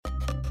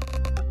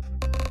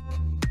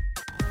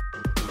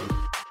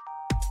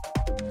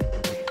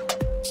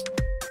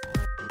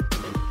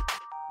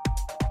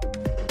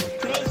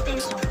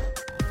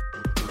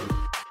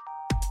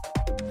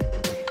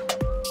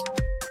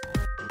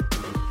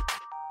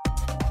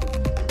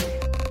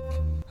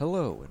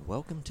Hello, and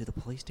welcome to the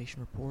PlayStation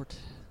Report.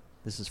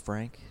 This is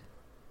Frank.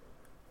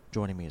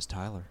 Joining me is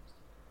Tyler.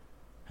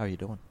 How are you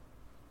doing?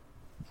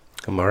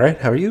 I'm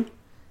alright, how are you?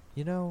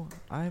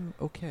 I'm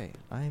okay.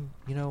 I'm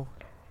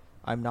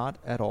not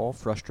at all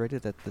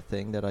frustrated that the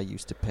thing that I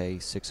used to pay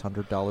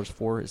 $600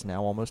 for is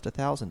now almost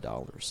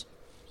 $1,000.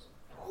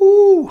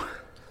 Woo!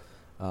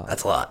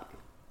 That's a lot.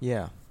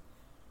 Yeah.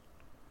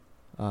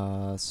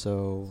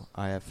 So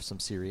I have some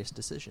serious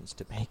decisions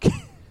to make.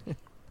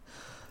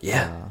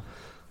 Yeah.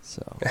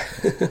 So,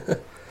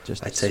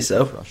 just I'd say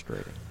super so.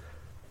 frustrating.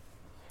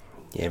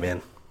 Yeah,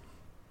 man.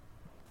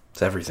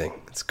 It's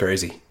everything. It's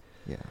crazy.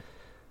 Yeah. It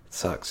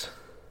sucks.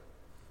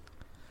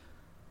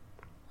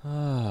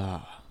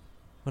 Enough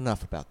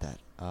about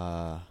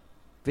that.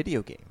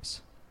 Video games.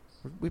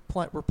 We're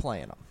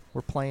playing them.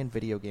 We're playing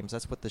video games.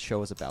 That's what the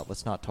show is about.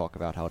 Let's not talk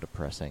about how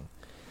depressing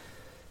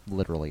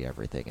literally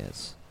everything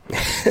is.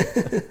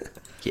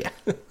 Yeah.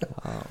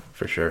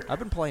 For sure. I've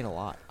been playing a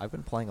lot. I've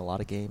been playing a lot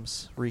of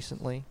games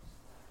recently.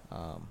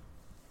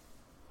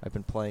 I've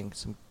been playing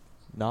some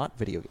not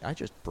video. I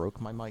just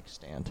broke my mic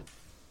stand.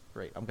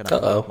 Great. I'm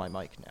gonna move my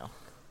mic now.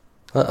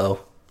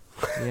 Uh-oh.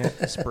 Yeah,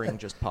 the spring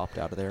just popped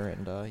out of there,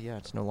 and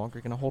it's no longer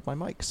gonna hold my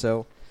mic.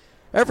 So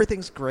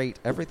everything's great.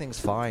 Everything's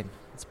fine.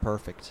 It's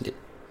perfect.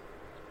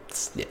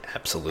 It's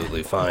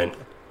absolutely fine.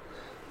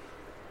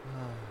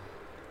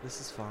 This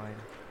is fine.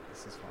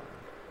 This is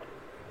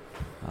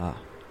fine.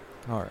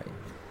 All right.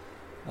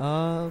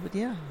 But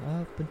yeah,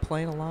 I've been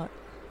playing a lot,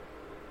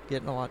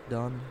 getting a lot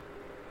done.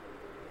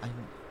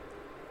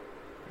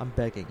 I'm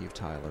begging you,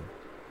 Tyler.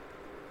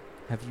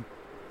 Have you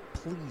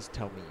please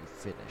tell me you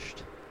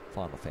finished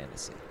Final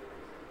Fantasy?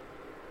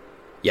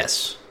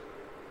 Yes.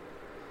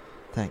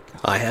 Thank God.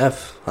 I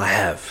have,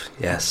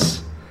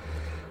 yes.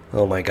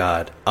 Oh my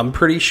god. I'm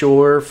pretty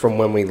sure from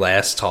when we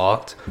last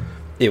talked,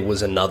 it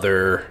was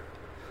another,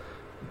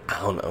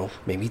 I don't know,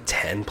 maybe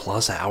 10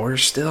 plus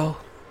hours still,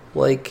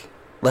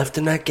 left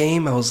in that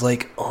game. I was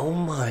like, oh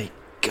my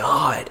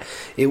god.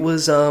 It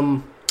was,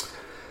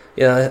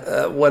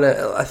 when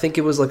I think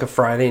it was like a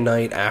Friday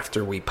night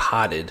after we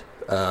potted,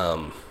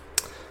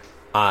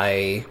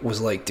 I was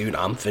like, dude,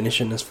 I'm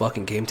finishing this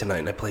fucking game tonight,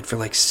 and I played for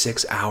like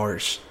 6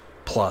 hours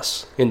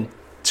plus in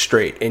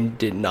straight and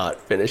did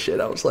not finish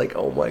it. I was like,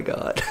 oh my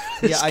god,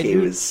 this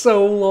game is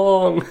so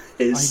long.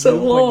 It's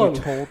so long. When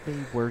you told me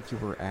where you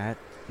were at,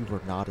 you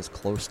were not as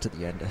close to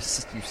the end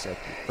as you said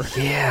you were.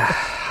 Yeah,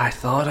 I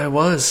thought I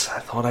was.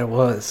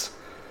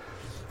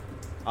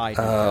 I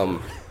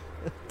know.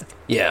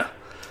 Yeah.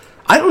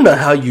 I don't know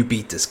how you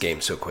beat this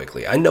game so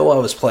quickly. I know I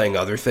was playing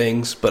other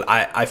things, but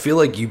I feel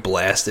like you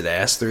blasted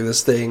ass through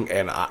this thing,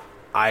 and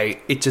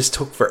it just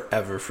took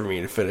forever for me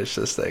to finish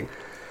this thing.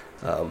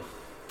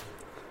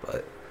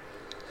 But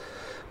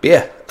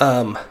yeah,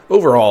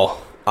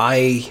 overall,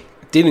 I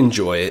did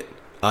enjoy it.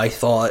 I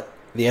thought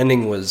the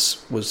ending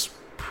was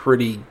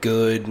pretty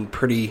good and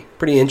pretty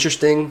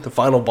interesting. The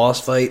final boss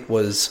fight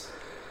was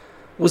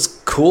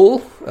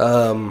cool.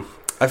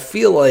 I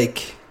feel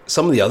like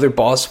some of the other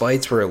boss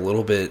fights were a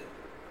little bit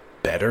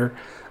better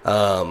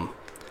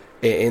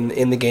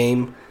in the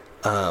game,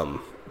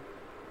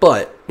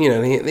 but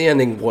the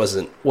ending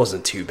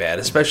wasn't too bad.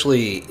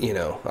 Especially,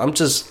 I'm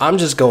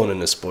just going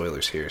into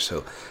spoilers here,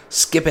 so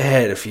skip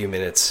ahead a few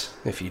minutes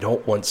if you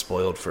don't want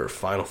spoiled for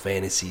Final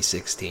Fantasy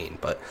 16.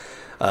 But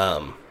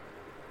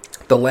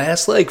the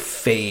last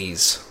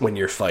phase when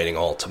you're fighting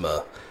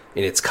Ultima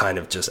and it's kind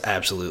of just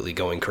absolutely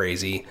going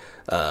crazy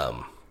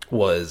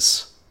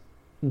was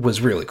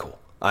really cool.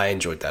 I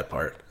enjoyed that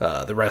part.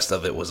 The rest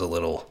of it was a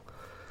little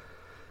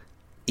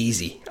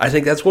easy. I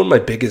think that's one of my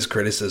biggest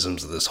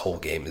criticisms of this whole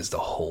game is the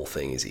whole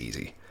thing is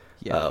easy.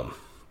 Yeah.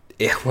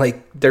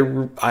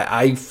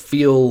 I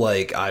feel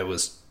like I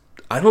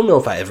don't know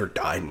if I ever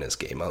died in this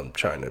game. I'm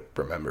trying to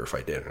remember if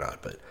I did or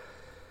not, but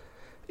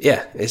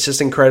yeah, it's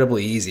just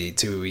incredibly easy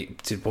to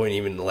the point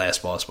even the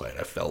last boss fight.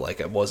 I felt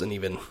like I wasn't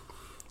even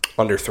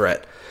under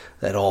threat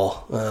at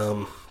all.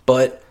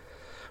 But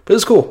it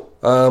was cool.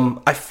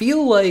 I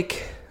feel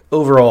like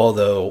overall,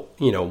 though,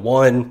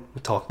 one,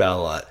 we talk about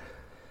a lot.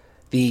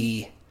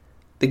 The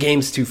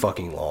game's too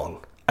fucking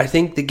long. I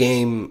think the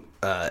game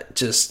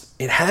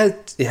it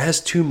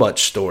has too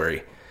much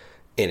story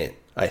in it,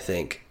 I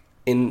think.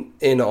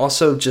 And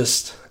also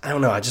just, I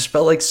don't know, I just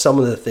felt like some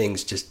of the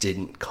things just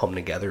didn't come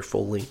together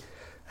fully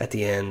at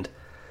the end.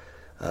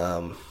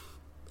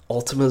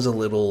 Ultima's a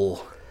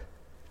little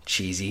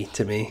cheesy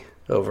to me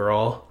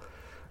overall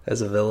as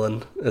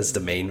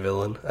the main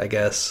villain, I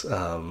guess.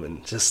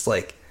 And just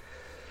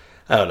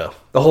I don't know,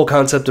 the whole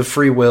concept of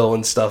free will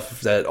and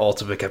stuff that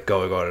Ultima kept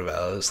going on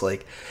about. It was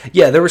like,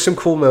 yeah, there were some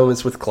cool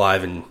moments with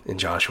Clive and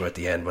Joshua at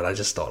the end, but I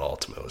just thought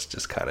Ultima was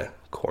just kind of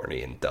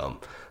corny and dumb.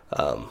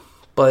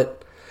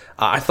 But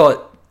I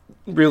thought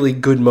really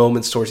good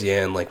moments towards the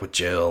end, like with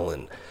Jill,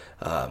 and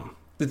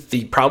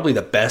probably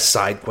the best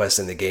side quest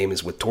in the game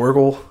is with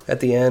Torgal at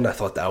the end. I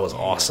thought that was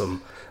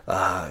awesome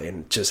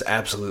and just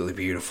absolutely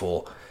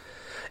beautiful.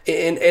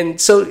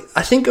 And so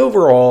I think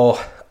overall,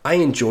 I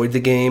enjoyed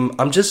the game.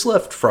 I'm just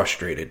left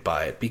frustrated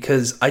by it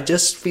because I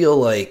just feel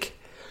like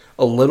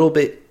a little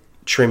bit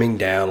trimming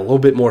down, a little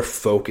bit more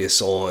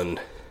focus on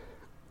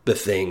the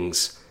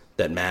things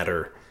that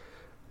matter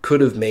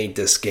could have made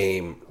this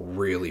game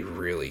really,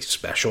 really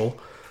special.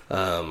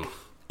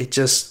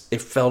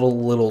 It felt a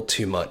little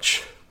too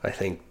much, I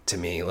think, to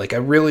me. Like, I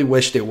really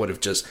wished it would have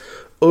just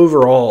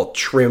overall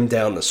trimmed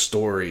down the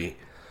story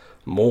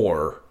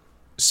more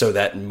so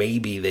that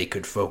maybe they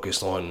could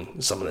focus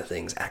on some of the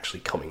things actually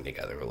coming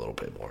together a little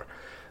bit more.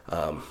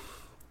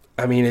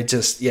 I mean, it's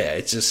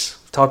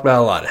just talked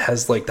about a lot. It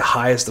has like the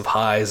highest of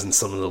highs and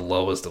some of the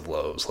lowest of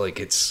lows. Like,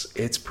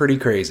 it's pretty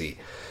crazy.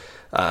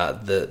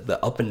 The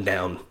up and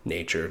down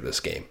nature of this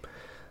game.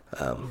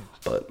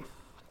 But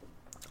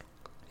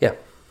yeah.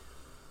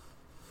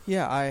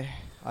 Yeah, I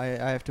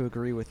have to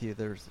agree with you.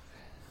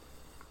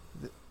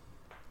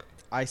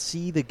 I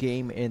see the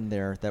game in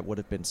there that would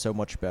have been so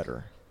much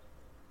better.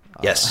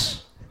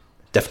 Yes,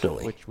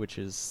 definitely. Which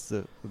is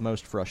the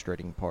most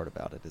frustrating part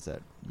about it, is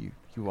that you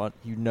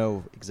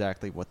know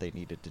exactly what they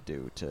needed to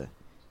do to,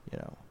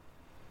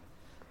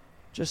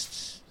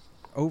 just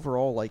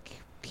overall, like,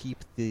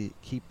 keep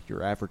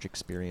your average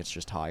experience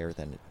just higher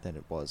than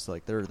it was.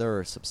 Like, there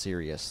are some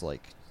serious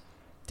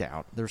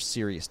there's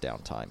serious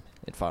downtime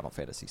in Final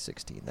Fantasy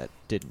 16 that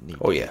didn't need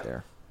to be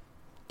there.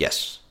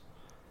 Yes.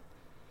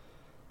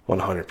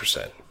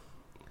 100%.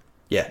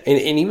 Yeah,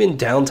 and even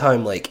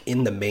downtime, like,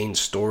 in the main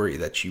story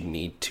that you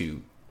need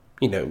to,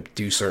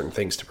 do certain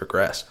things to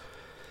progress.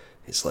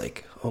 It's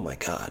like, oh my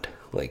god.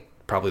 Like,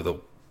 probably the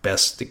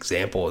best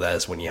example of that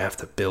is when you have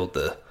to build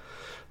the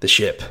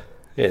ship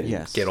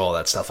and get all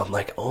that stuff. I'm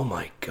like, oh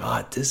my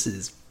god, this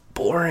is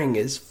boring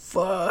as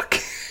fuck.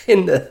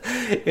 in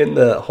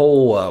the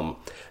whole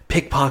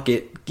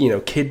pickpocket,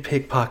 kid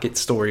pickpocket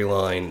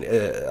storyline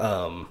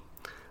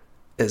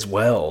as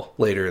well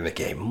later in the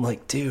game. I'm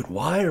like, dude,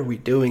 why are we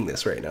doing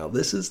this right now?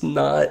 This is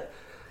not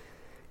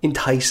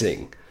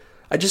enticing.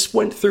 I just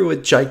went through a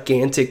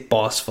gigantic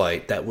boss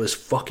fight that was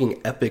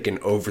fucking epic and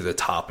over the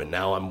top, and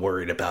now I'm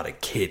worried about a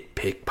kid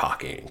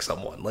pickpocketing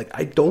someone. Like,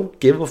 I don't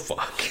give a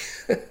fuck.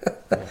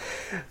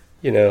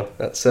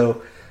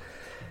 So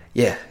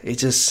yeah,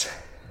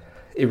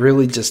 it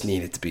really just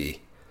needed to be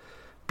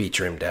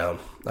trimmed down.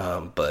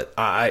 But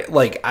I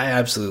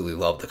absolutely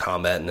love the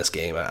combat in this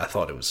game. I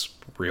thought it was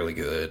really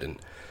good, and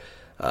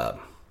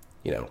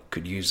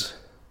could use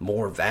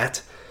more of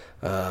that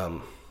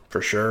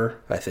for sure.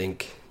 I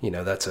think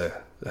that's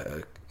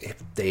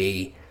if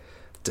they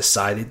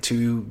decided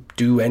to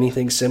do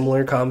anything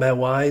similar combat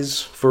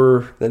wise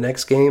for the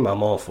next game,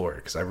 I'm all for it,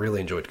 because I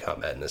really enjoyed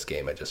combat in this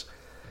game.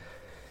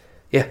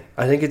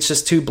 I think it's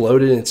just too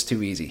bloated and it's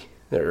too easy.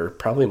 They're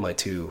probably my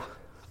two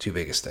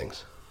biggest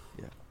things.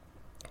 Yeah,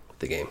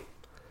 the game.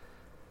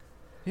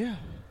 Yeah.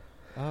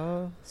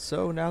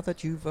 So now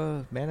that you've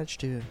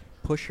managed to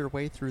push your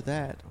way through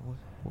that,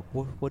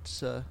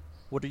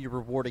 what are you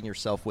rewarding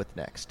yourself with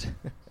next?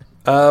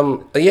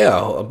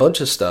 A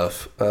bunch of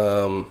stuff.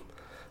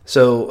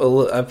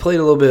 So I played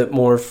a little bit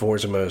more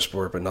Forza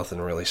Motorsport, but nothing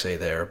to really say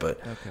there. But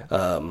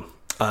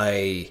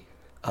I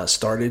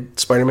started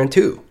Spider-Man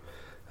 2.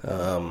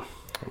 I'm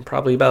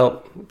probably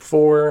about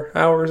 4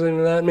 hours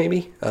into that,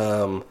 maybe.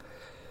 I'm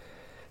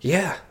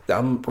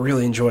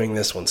really enjoying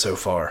this one so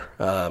far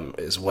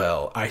as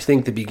well. I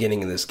think the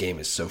beginning of this game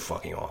is so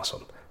fucking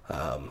awesome.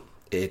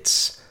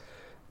 It's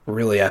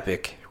really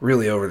epic,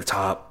 really over the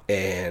top,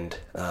 and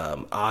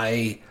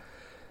I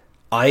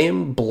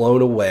am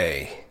blown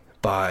away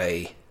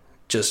by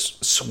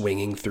just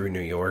swinging through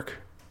New York.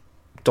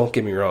 Don't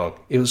get me wrong,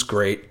 it was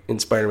great in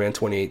Spider-Man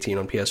 2018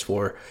 on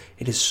PS4.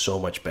 It is so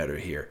much better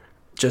here,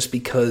 just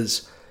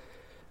because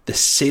the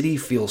city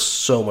feels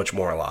so much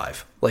more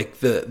alive. Like,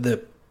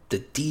 the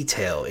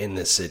detail in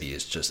this city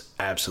is just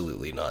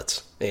absolutely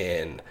nuts,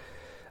 and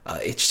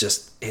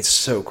it's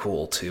so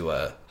cool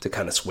to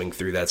kind of swing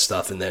through that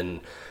stuff. And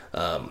then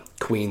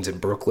Queens and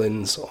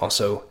Brooklyn's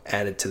also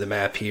added to the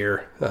map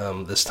here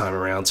this time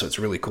around, so it's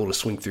really cool to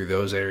swing through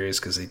those areas,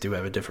 because they do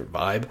have a different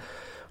vibe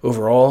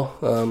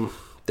overall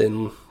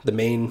than the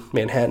main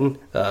Manhattan.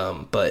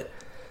 But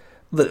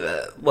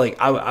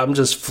I'm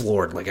just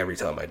floored, like, every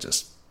time I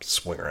just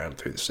swing around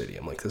through the city.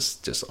 I'm like, this is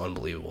just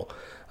unbelievable.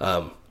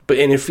 And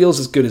it feels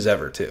as good as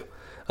ever too.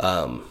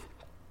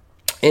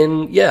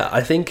 And yeah,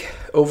 I think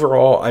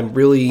overall I'm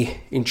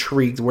really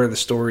intrigued where the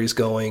story's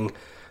going.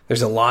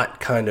 There's a lot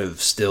kind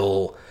of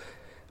still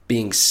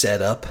being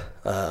set up,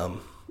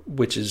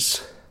 which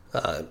is,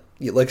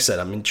 like I said,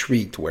 I'm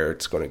intrigued where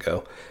it's going to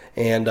go.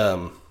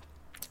 And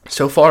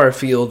so far I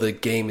feel the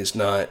game is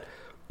not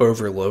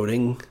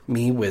overloading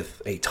me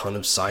with a ton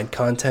of side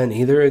content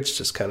either. It's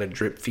just kind of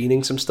drip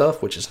feeding some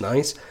stuff, which is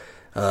nice.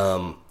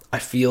 I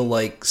feel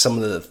like some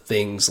of the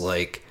things,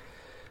 like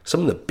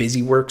some of the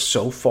busy work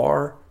so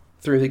far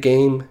through the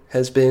game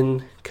has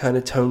been kind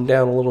of toned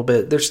down a little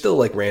bit. There's still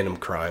like random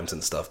crimes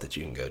and stuff that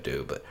you can go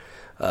do, but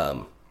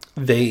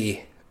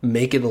they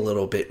make it a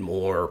little bit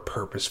more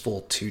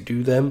purposeful to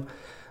do them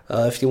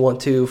if you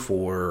want to,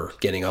 for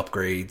getting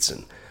upgrades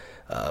and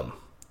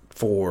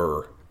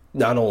for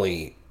not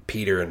only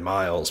Peter and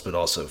Miles, but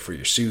also for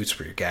your suits,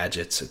 for your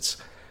gadgets. It's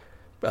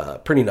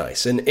pretty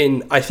nice.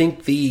 And I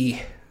think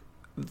the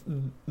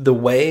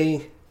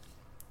way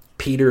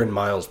Peter and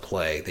Miles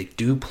play, they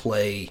do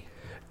play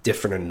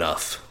different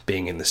enough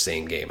being in the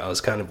same game. I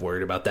was kind of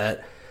worried about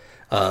that.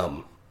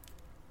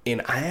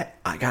 And I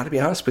got to be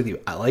honest with you,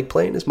 I like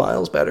playing as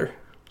Miles better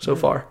so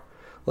far.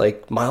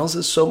 Like, Miles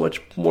is so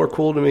much more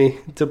cool to me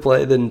to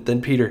play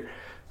than Peter.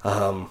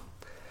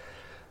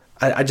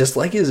 I just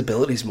like his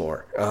abilities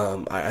more.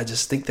 I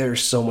just think they're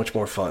so much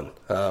more fun.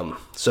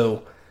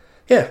 So,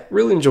 yeah,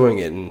 really enjoying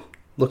it and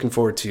looking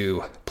forward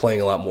to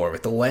playing a lot more of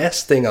it. The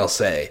last thing I'll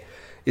say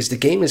is the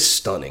game is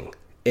stunning.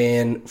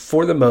 And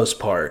for the most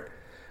part,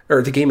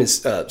 or the game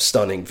is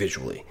stunning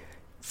visually.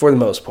 For the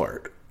most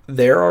part,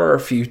 there are a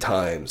few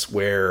times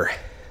where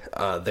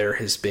there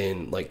has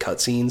been like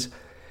cutscenes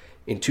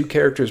and two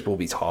characters will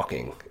be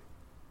talking,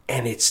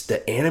 and it's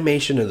the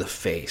animation of the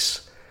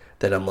face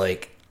that I'm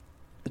like,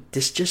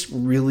 this just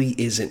really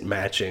isn't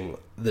matching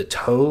the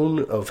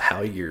tone of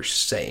how you're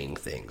saying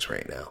things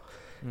right now.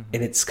 Mm-hmm.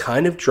 And it's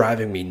kind of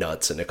driving me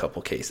nuts in a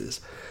couple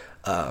cases.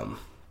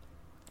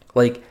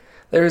 Like,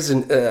 there's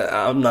an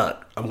I'm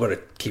going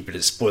to keep it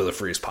as spoiler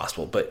free as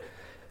possible, but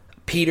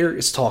Peter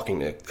is talking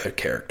to a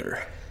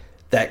character.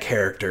 That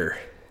character,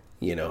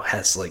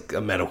 has like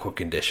a medical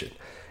condition.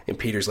 And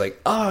Peter's like,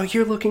 "Oh,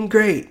 you're looking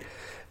great."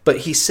 But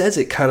he says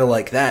it kind of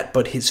like that,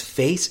 but his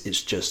face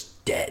is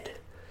just dead.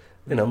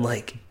 And I'm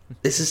like,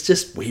 this is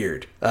just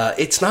weird.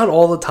 It's not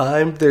all the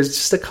time. There's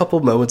just a couple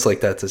moments like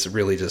that that's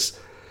really just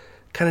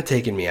kind of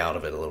taking me out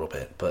of it a little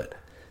bit. But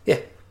yeah,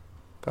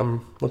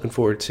 I'm looking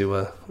forward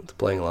to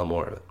playing a lot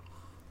more of it.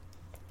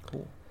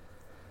 Cool.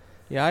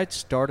 Yeah, I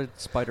started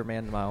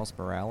Spider-Man Miles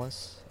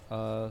Morales.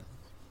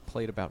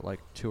 Played about like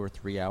 2 or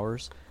 3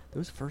 hours.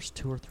 Those first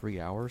 2 or 3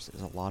 hours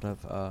is a lot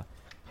of,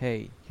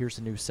 hey, here's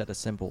a new set of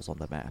symbols on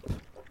the map.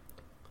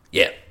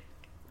 Yeah.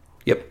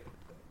 Yep.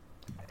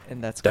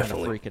 And that's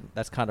Definitely.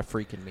 kind of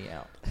freaking me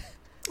out.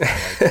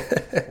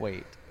 Like,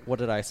 wait, what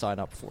did I sign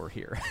up for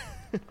here?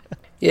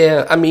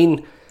 Yeah, I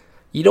mean,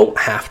 you don't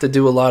have to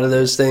do a lot of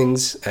those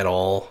things at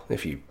all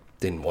if you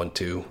didn't want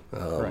to.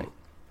 Right.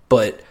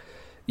 But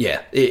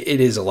yeah,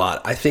 it is a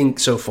lot. I think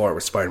so far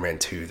with Spider-Man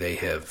 2,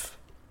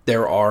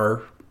 there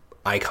are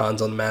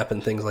icons on the map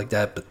and things like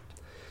that, but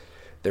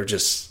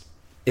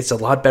it's a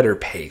lot better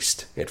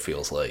paced, it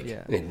feels like.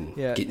 Yeah. And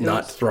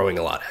not throwing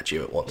a lot at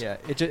you at once. Yeah,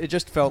 it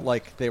just felt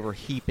like they were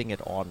heaping it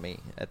on me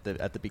at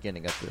the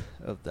beginning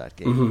of that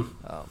game.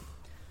 Mm-hmm.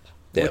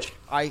 Which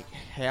I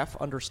half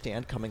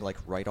understand coming like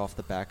right off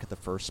the back of the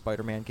first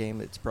Spider-Man game.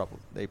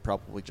 They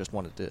probably just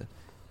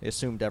they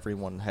assumed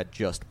everyone had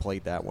just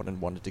played that one and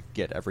wanted to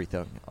get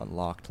everything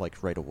unlocked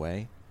like right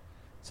away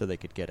so they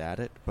could get at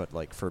it. But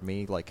like for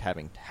me, like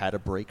having had a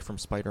break from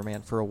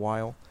Spider-Man for a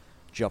while,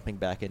 jumping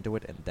back into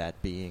it and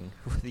that being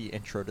the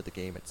intro to the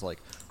game, it's like,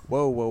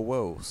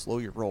 whoa, slow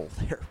your roll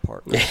there,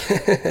 partner.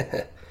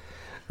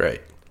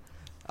 Right.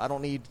 I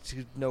don't need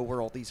to know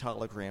where all these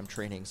hologram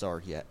trainings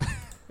are yet.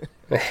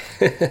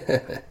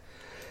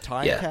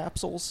 Time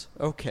capsules?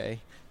 Okay.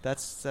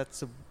 That's a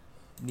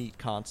neat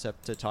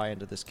concept to tie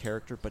into this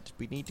character, but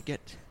we need to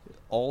get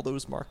all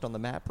those marked on the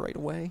map right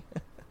away.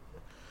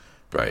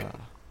 Right.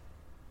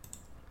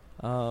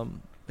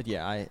 But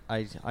yeah,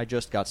 I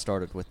just got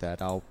started with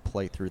that. I'll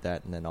play through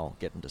that and then I'll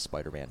get into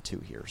Spider-Man 2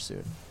 here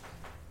soon.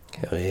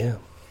 Hell yeah.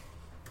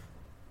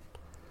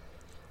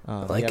 Do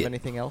you have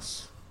anything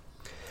else?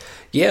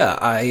 Yeah,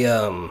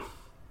 I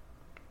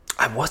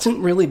wasn't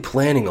really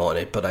planning on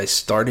it, but I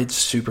started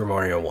Super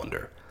Mario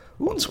Wonder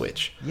on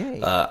Switch.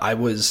 Yay. I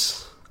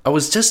was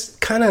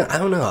just kind of, I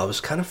don't know, I was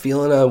kind of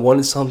feeling I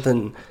wanted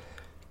something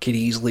could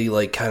easily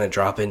like kind of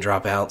drop in,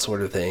 drop out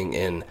sort of thing,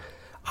 and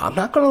I'm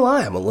not going to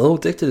lie, I'm a little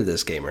addicted to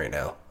this game right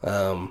now.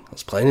 I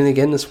was playing it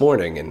again this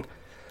morning, and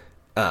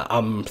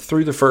I'm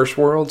through the first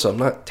world, so I'm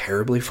not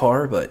terribly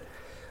far, but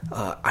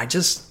I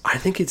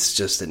think it's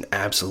just an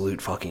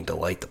absolute fucking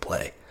delight to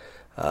play.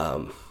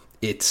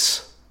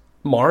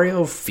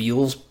 Mario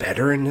feels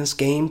better in this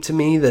game to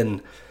me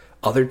than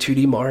other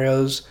 2D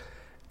Marios,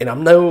 and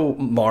I'm no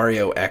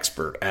Mario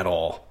expert at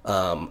all.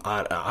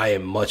 I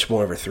am much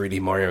more of a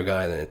 3D Mario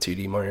guy than a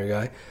 2D Mario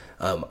guy.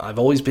 I've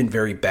always been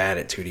very bad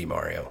at 2D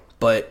Mario,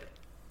 but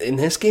in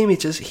this game, he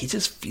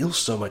just feels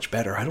so much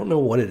better. I don't know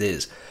what it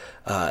is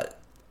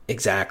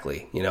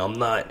exactly. I'm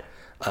not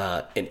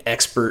an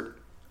expert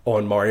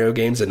on Mario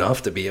games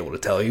enough to be able to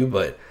tell you,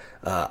 but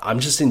I'm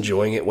just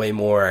enjoying it way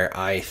more.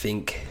 I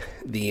think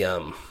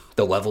the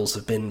levels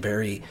have been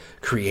very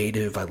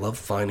creative. I love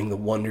finding the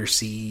Wonder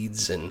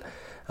Seeds and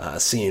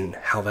seeing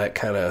how that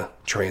kind of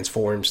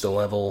transforms the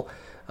level.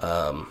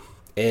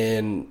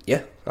 And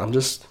yeah, I'm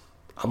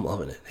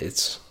loving it.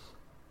 It's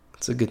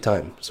a good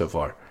time so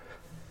far.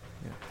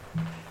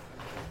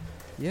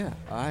 Yeah,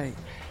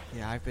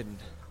 I've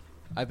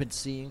been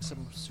seeing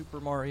some Super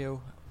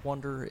Mario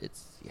Wonder.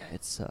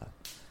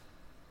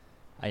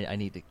 I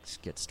need to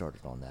get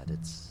started on that. It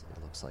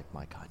looks like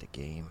my kind of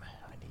game.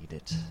 I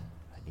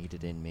need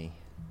it in me.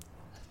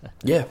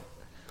 Yeah,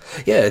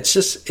 it's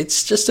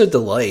just a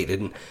delight,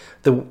 and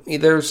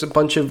there's a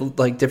bunch of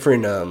like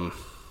different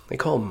they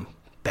call them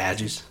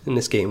badges in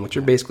this game, which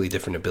are basically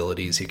different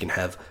abilities. You can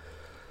have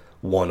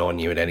one on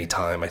you at any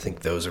time. I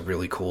think those are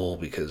really cool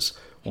because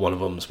one of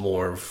them's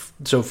more of,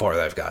 so far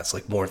that I've got, it's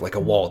like more of like a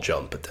wall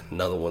jump, but then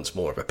another one's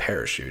more of a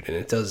parachute, and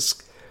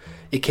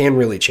it can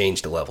really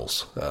change the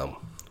levels,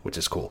 which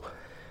is cool.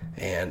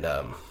 And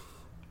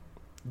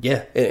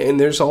yeah, and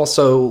there's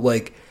also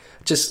like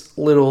just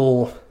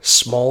little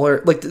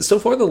smaller, like so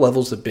far the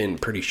levels have been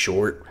pretty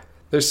short.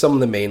 There's some of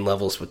the main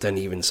levels, but then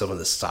even some of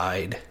the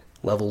side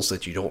levels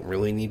that you don't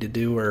really need to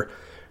do are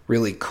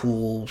really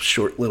cool,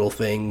 short little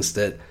things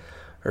that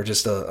are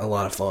just a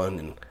lot of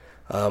fun.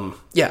 And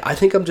yeah, I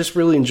think I'm just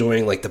really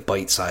enjoying like the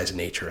bite-sized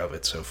nature of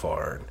it so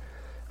far.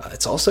 And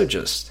it's also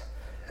just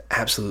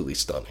absolutely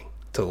stunning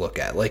to look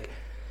at. Like,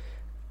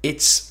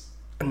 it's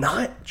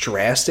not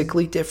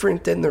drastically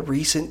different than the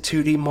recent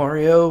 2D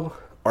Mario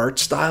art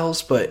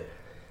styles, but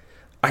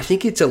I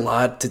think it's a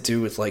lot to do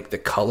with like the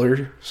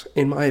colors,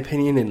 in my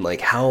opinion, and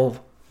like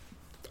how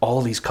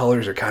all these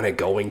colors are kind of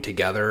going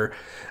together.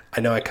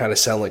 I know I kind of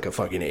sound like a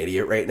fucking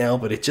idiot right now,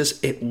 but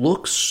it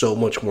looks so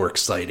much more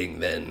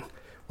exciting than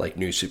like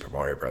New Super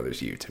Mario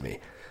Brothers U to me,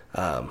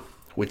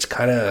 which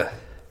kind of,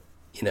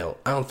 I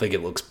don't think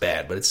it looks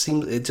bad, but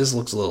it just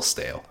looks a little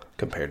stale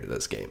compared to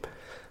this game.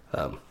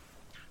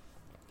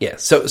 Yeah,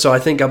 so I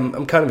think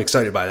I'm kind of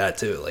excited by that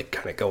too, like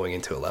kind of going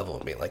into a level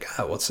and being like,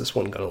 what's this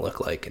one gonna look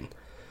like, and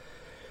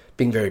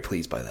being very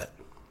pleased by that.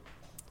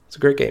 It's a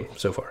great game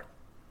so far.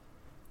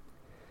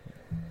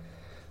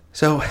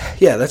 So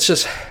yeah,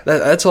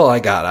 that's all I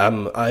got.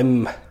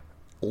 I'm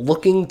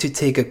looking to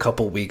take a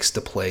couple weeks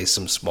to play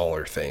some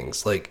smaller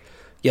things. Like,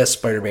 yes,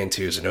 Spider-Man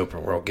 2 is an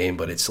open world game,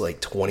 but it's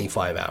like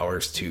 25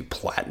 hours to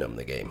platinum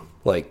the game.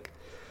 Like,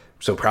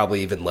 so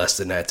probably even less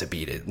than that to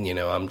beat it.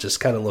 I'm just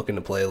kind of looking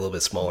to play a little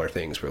bit smaller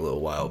things for a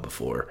little while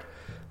before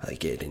I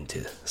get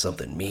into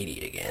something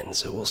meaty again.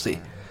 So we'll see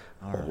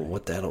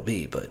what that'll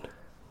be. But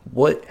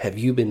what have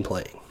you been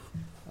playing?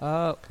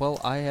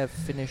 Well, I have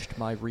finished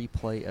my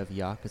replay of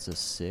Yakuza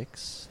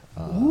 6.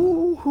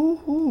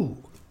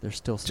 There's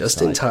still some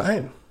just in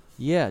time.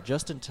 Yeah,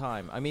 just in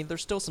time. I mean,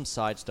 there's still some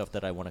side stuff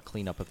that I want to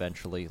clean up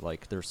eventually.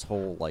 Like, there's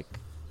whole, like,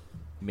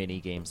 mini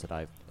games that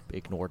I've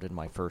ignored in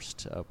my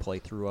first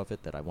playthrough of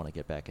it that I want to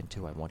get back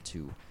into. I want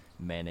to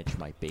manage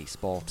my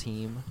baseball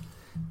team.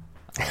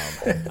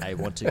 I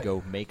want to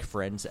go make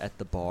friends at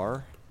the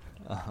bar.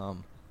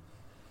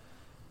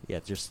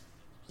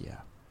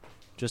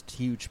 Just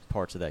huge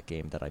parts of that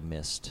game that I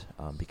missed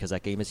because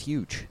that game is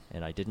huge,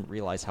 and I didn't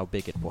realize how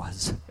big it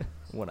was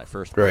when I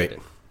first played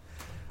it.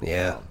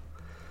 Yeah.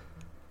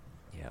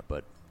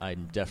 But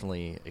I'm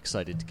definitely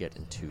excited to get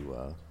into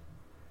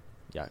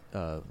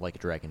Like a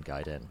Dragon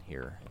Gaiden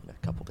here in a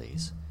couple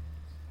days.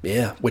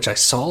 Yeah, which I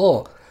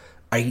saw.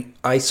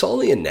 I saw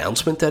the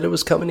announcement that it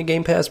was coming to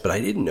Game Pass, but I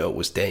didn't know it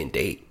was day and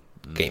date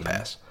Game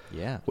Pass.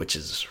 Yeah. Which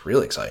is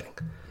really exciting.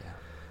 Yeah.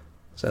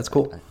 So that's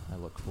cool. I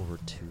look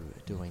forward to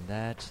doing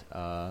that.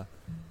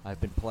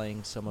 I've been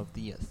playing some of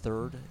the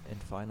third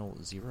and final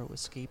Zero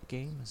Escape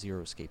game,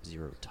 Zero Escape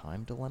Zero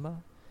Time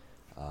Dilemma.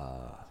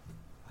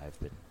 I've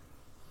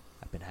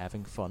been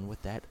having fun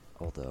with that,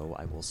 although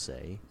I will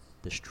say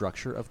the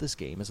structure of this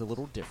game is a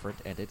little different,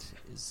 and it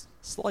is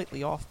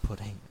slightly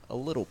off-putting a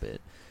little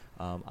bit.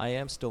 I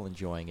am still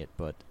enjoying it,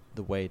 but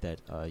the way that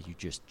you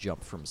just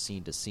jump from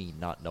scene to scene,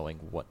 not knowing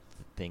what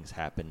things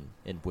happen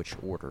in which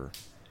order,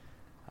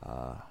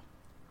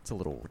 it's a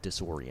little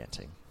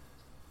disorienting.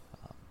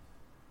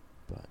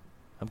 But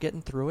I'm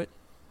getting through it.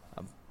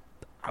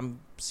 I'm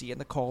seeing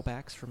the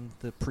callbacks from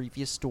the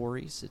previous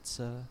stories. It's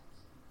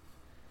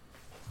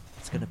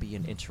going to be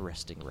an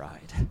interesting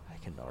ride. I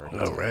can already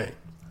tell. All right.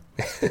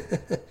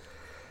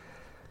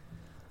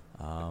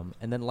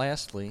 And then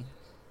lastly,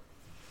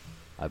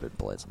 I've been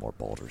playing some more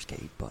Baldur's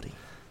Gate, buddy.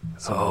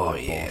 Yeah.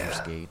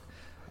 Baldur's Gate.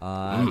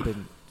 I've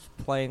been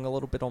playing a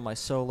little bit on my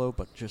solo,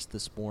 but just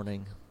this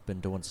morning, been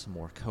doing some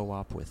more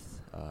co-op with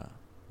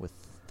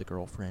the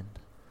girlfriend,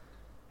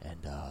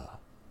 and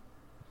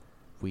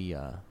we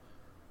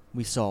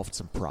solved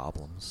some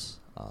problems.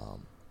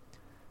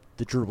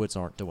 The druids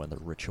aren't doing the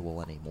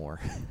ritual anymore.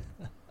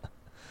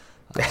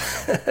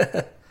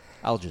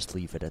 I'll just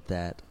leave it at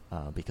that,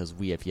 because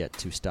we have yet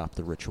to stop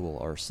the ritual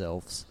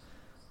ourselves.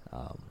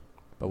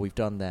 But we've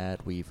done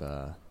that. We've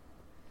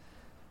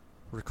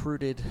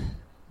recruited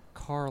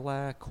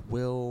Karlak,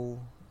 Will,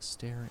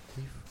 Staren.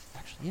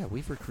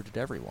 We've recruited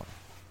everyone.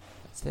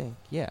 I think,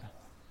 yeah,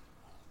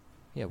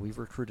 we've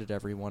recruited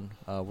everyone.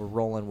 We're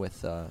rolling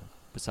with,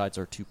 besides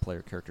our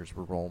 2-player characters,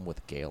 we're rolling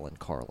with Gale and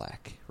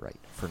Karlak, right,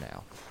 for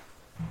now.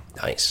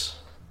 Nice.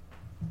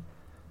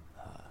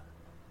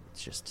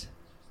 It's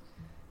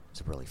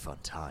a really fun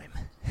time.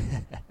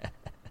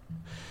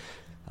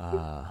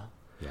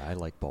 Yeah, I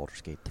like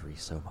Baldur's Gate 3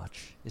 so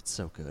much. It's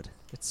so good.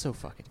 It's so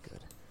fucking good.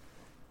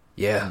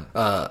 Yeah.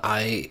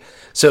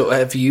 So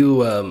have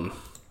you,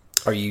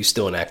 are you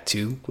still in Act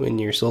 2 in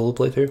your solo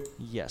playthrough?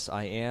 Yes,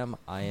 I am.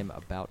 I am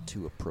about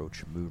to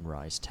approach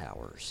Moonrise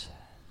Towers.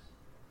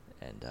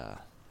 And,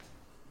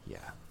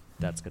 yeah,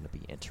 that's going to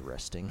be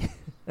interesting.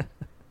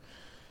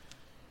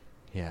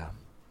 Yeah.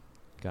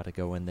 Got to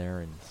go in there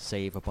and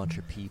save a bunch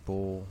of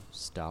people,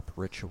 stop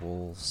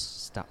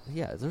rituals,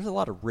 Yeah, there's a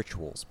lot of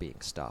rituals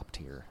being stopped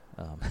here.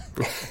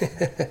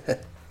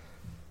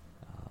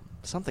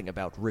 Something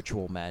about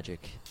ritual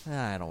magic.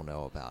 I don't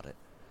know about it.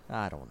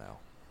 I don't know.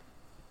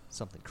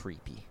 Something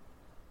creepy.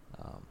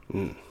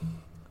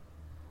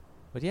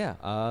 But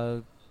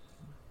yeah,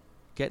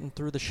 getting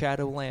through the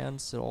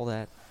Shadowlands and all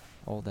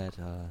that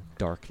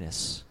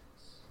darkness.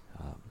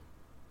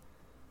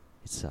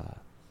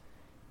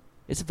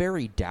 It's a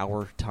very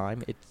dour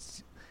time.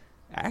 It's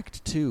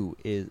Act 2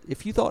 is,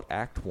 if you thought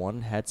Act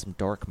 1 had some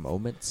dark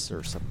moments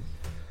or some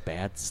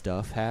bad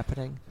stuff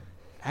happening,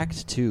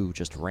 Act 2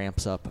 just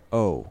ramps up.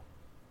 Oh,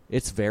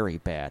 it's very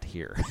bad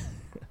here.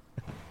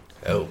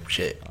 Oh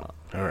shit!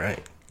 All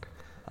right.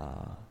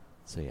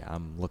 So yeah,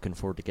 I'm looking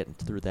forward to getting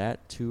through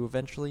that to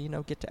eventually,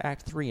 get to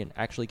Act 3 and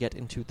actually get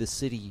into the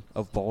city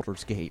of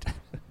Baldur's Gate.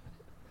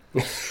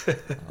 Yeah,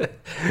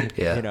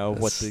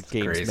 what the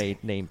game's crazy.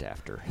 named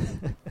after.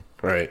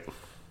 Right.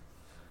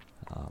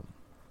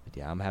 But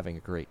yeah, I'm having a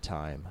great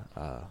time.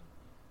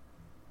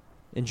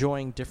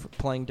 Enjoying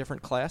playing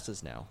different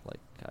classes now.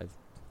 Like I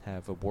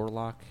have a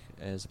warlock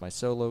as my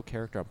solo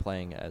character. I'm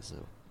playing as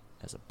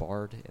a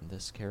bard in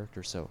this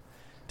character, so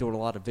doing a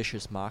lot of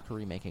vicious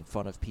mockery, making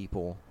fun of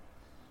people.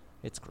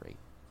 It's great.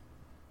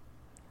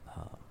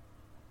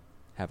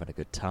 Having a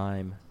good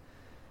time.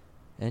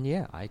 And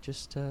yeah, I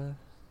just I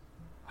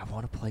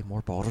want to play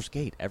more Baldur's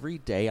Gate. Every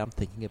day I'm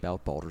thinking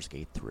about Baldur's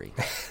Gate 3.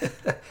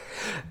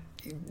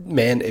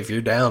 Man, if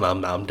you're down,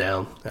 I'm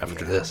down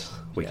after this.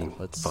 We can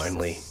let's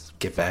finally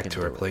get back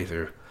to our do it.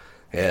 playthrough.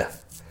 Yeah.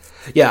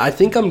 Yeah, I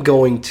think I'm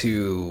going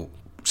to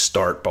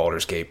start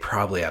Baldur's Gate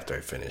probably after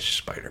I finish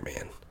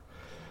Spider-Man.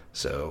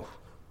 So,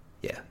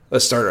 yeah.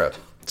 Let's start a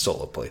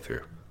solo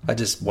playthrough. I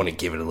just want to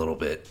give it a little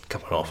bit,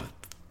 coming off of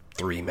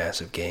 3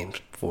 massive games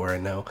before I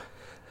know.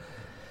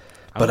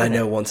 But I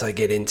know once I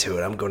get into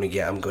it, I'm going to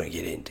get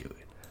into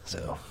it.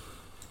 So,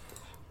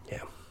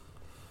 yeah.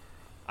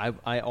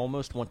 I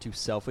almost want to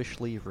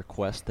selfishly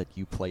request that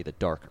you play the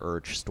Dark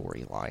Urge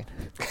storyline,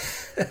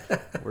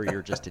 where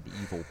you're just an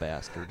evil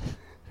bastard.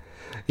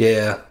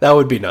 Yeah, that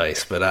would be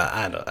nice, but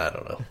I don't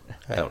know.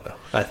 I don't know.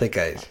 I think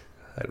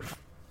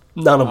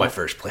none of my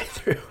first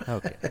playthrough.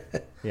 Okay.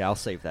 Yeah, I'll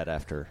save that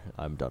after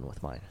I'm done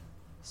with mine.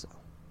 So.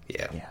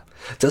 Yeah. Yeah.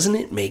 Doesn't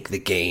it make the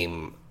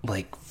game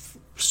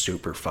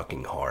super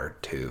fucking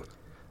hard too?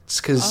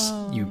 It's because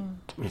you're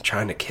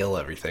trying to kill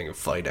everything and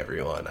fight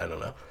everyone. I don't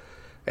know.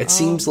 It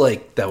seems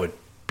like that would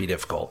be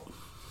difficult.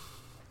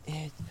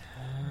 I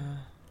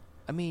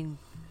mean,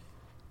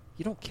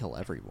 you don't kill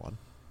everyone.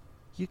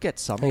 You get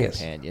some I guess.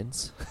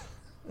 companions.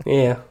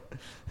 Yeah.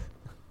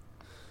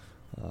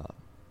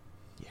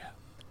 Yeah.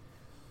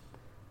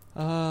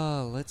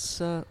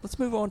 Let's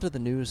move on to the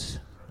news.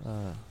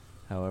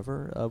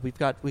 However, we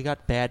got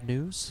bad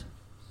news.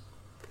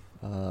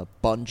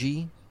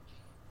 Bungie.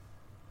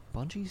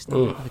 Bungie's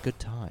not having a good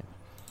time.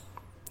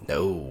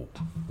 No.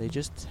 They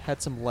just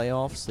had some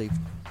layoffs. They've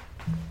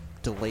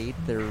delayed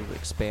their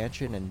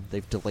expansion and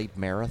they've delayed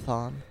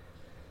Marathon.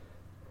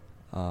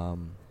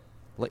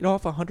 Laid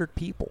off 100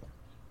 people.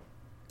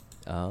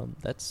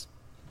 That's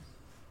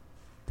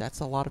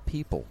a lot of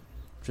people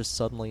just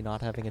suddenly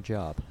not having a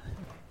job.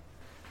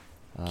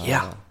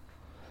 Yeah.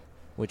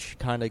 Which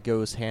kind of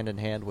goes hand in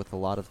hand with a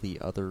lot of the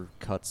other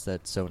cuts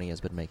that Sony has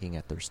been making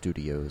at their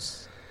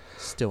studios.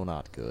 Still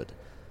not good.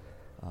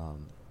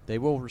 They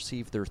will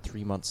receive their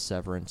 3-month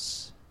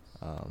severance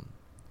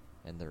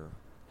and their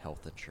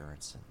health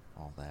insurance and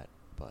all that,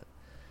 but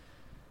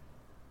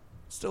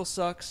still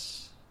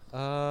sucks.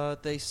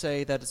 They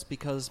say that it's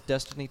because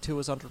Destiny 2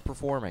 is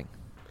underperforming.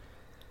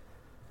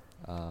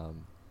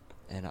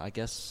 And I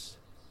guess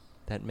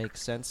that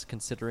makes sense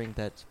considering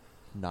that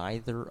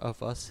neither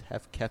of us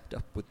have kept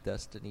up with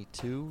Destiny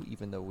 2,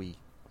 even though we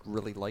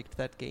really liked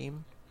that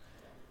game.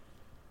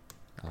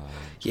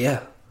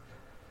 Yeah.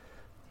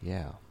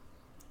 Yeah.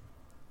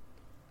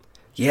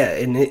 Yeah,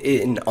 and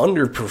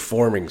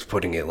underperforming's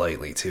putting it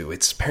lightly too.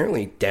 It's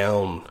apparently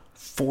down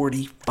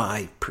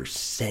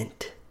 45%.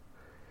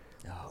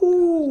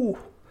 Ooh.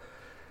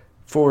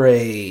 For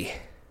a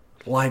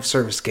live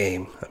service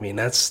game. I mean,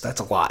 that's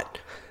a lot.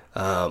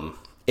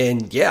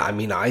 And yeah, I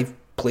mean, I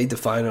played the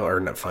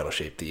Final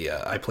Shape.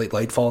 I played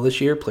Lightfall this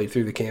year, played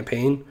through the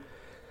campaign.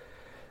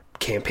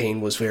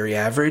 Campaign was very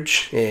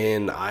average,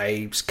 and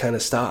I kind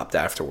of stopped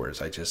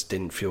afterwards. I just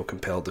didn't feel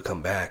compelled to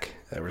come back.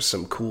 There was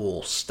some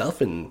cool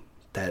stuff in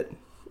that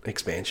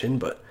expansion,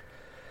 but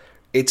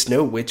it's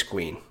no Witch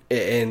Queen.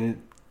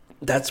 And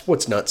that's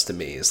what's nuts to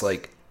me, is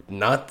like,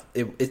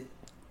 it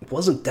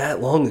wasn't that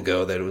long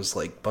ago that it was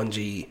like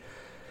Bungie,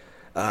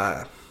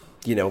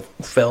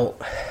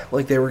 felt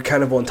like they were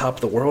kind of on top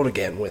of the world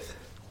again with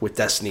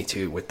Destiny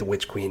 2, with the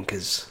Witch Queen,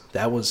 because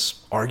that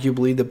was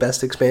arguably the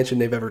best expansion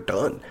they've ever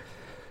done.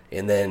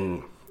 And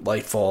then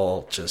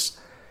Lightfall just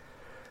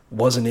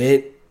wasn't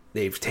it.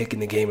 They've taken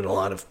the game in a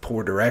lot of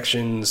poor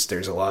directions.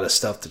 There's a lot of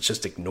stuff that's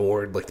just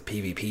ignored, like the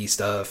PvP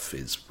stuff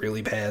is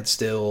really bad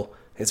still.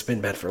 It's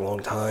been bad for a long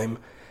time.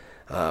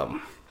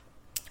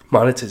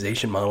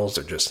 Monetization models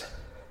are just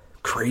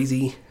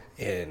crazy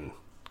and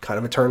kind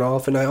of a turn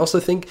off. And I also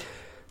think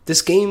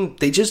this game,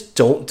 they just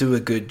don't do a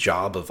good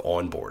job of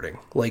onboarding.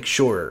 Like,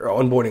 sure,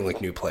 onboarding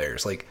like new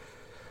players. Like,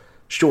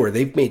 sure,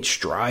 they've made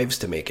strives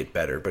to make it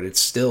better, but it's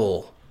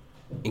still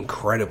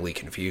incredibly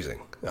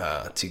confusing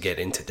to get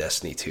into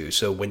Destiny 2.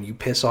 So when you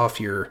piss off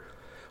your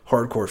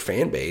hardcore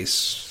fan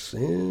base,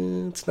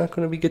 it's not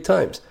going to be good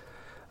times.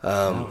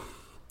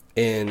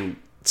 And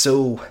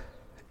so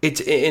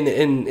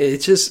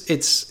it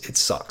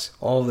sucks.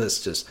 All of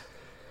this just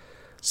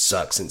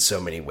sucks in so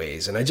many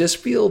ways. And I just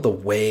feel the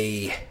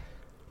way,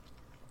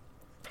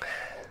 I'm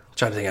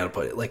trying to think how to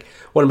put it. Like,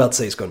 what I'm about to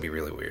say is going to be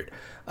really weird.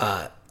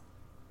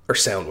 Or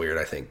sound weird,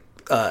 I think.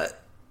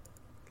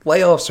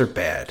 Layoffs are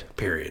bad,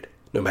 period.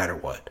 No matter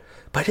what.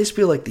 But I just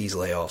feel like these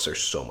layoffs are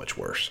so much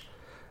worse.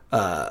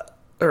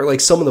 Or like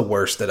some of the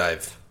worst that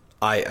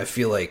I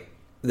feel like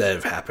that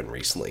have happened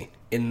recently.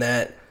 In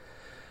that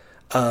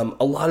a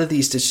lot of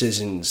these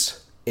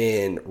decisions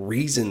and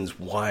reasons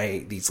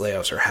why these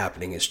layoffs are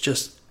happening is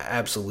just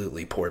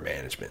absolutely poor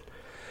management.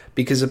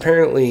 Because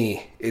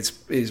apparently it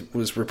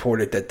was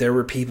reported that there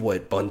were people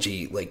at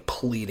Bungie like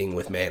pleading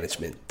with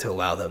management to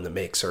allow them to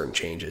make certain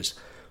changes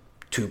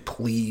to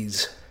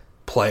please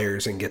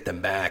players and get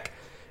them back,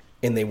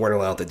 and they weren't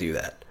allowed to do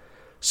that.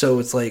 So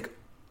it's like,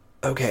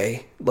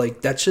 okay,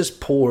 like that's just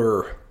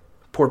poor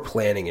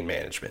planning and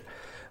management.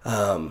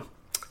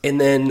 And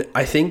then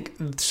I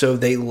think, so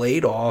they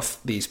laid off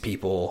these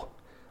people,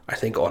 I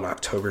think on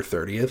October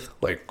 30th,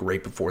 like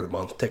right before the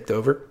month ticked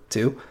over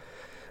too,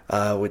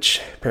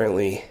 which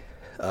apparently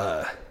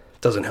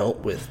doesn't help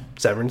with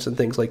severance and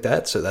things like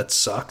that. So that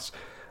sucks.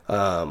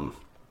 And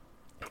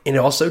it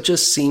also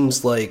just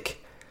seems like,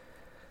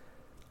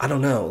 I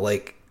don't know,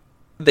 like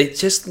they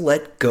just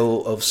let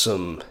go of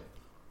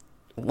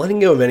letting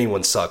go of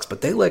anyone sucks,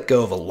 but they let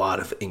go of a lot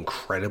of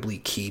incredibly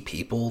key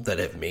people that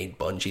have made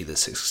Bungie the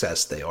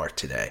success they are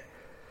today.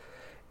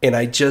 And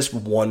I just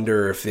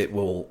wonder if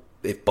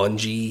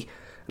Bungie,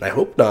 and I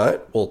hope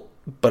not,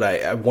 but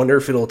I wonder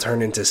if it'll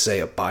turn into, say,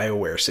 a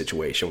BioWare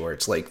situation where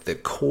it's like the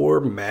core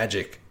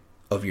magic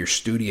of your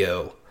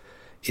studio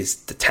is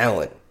the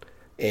talent.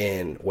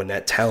 And when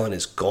that talent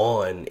is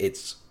gone,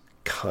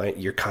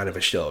 you're kind of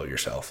a shell of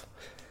yourself.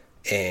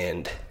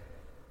 And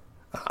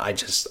I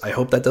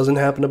hope that doesn't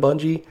happen to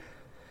Bungie,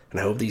 and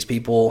I hope these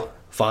people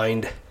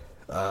find,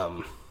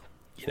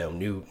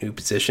 new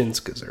positions,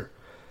 because there's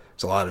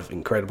a lot of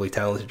incredibly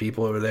talented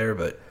people over there.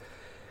 But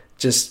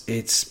just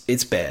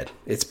it's bad.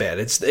 It's bad.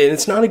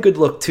 It's not a good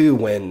look too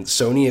when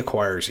Sony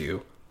acquires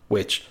you,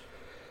 which,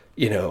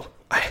 I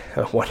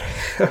wonder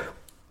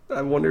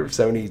if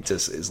Sony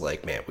just is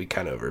like, man, we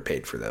kind of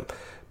overpaid for them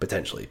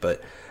potentially,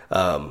 but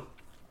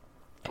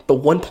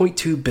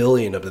 1.2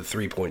 billion of the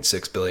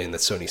 3.6 billion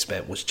that Sony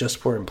spent was just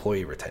for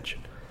employee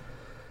retention.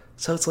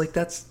 So it's like,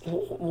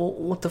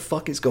 what the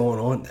fuck is going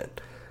on then?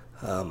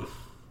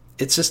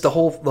 It's just the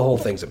whole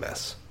thing's a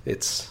mess.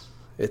 It's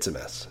a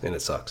mess, and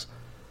it sucks.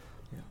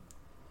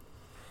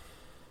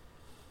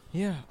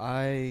 Yeah,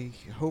 I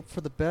hope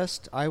for the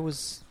best. I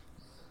was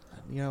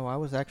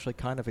actually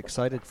kind of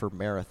excited for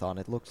Marathon.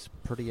 It looked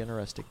pretty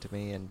interesting to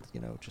me, and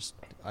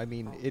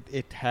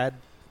it had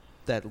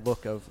that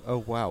look of, oh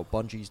wow,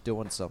 Bungie's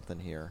doing something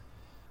here.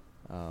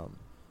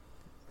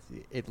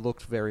 It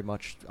looked very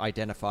much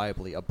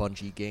identifiably a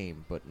Bungie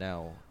game, but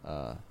now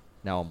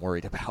I'm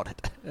worried about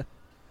it.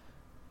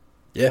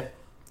 Yeah,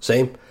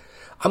 same.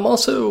 I'm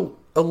also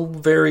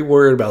very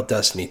worried about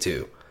Destiny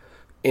 2,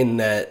 in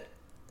that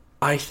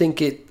I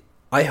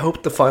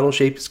hope the final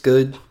shape is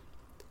good,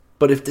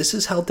 but if this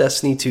is how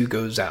Destiny 2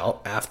 goes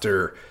out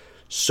after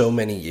so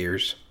many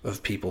years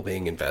of people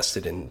being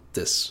invested in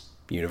this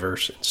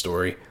universe and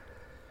story,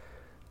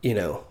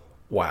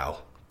 wow,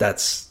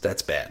 that's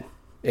bad.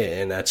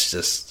 And that's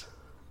just,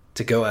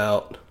 to go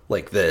out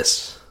like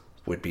this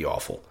would be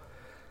awful.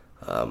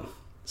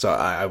 So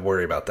I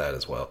worry about that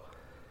as well.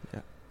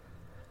 Yeah.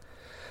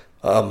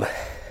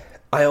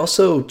 I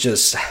also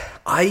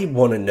I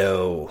want to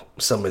know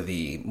some of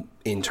the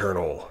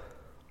internal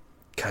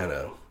kind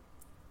of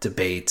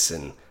debates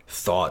and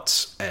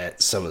thoughts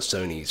at some of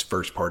Sony's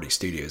first party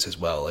studios as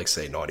well, like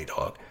say Naughty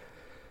Dog,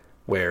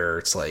 where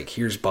it's like,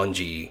 here's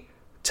Bungie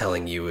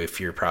telling you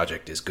if your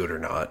project is good or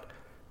not,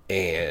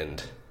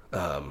 and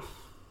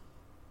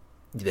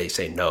they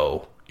say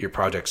no, your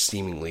project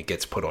seemingly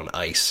gets put on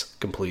ice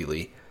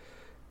completely,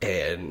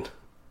 and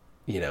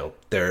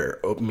they're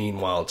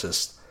meanwhile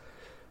just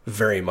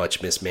very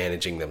much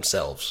mismanaging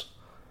themselves.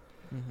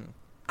 Mm-hmm.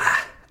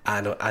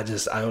 I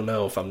don't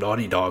know. If I'm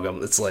Naughty Dog,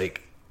 it's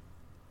like,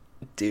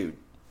 dude,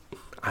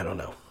 I don't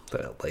know.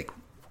 Like,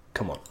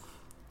 come on.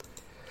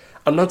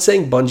 I'm not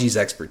saying Bungie's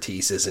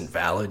expertise isn't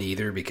valid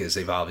either, because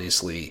they've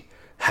obviously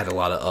had a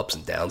lot of ups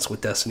and downs with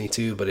Destiny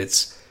 2, but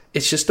it's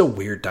just a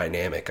weird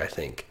dynamic, I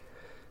think,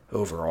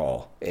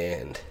 overall,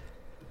 and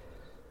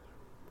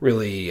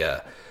really,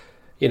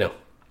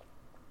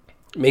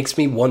 makes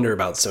me wonder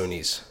about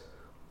Sony's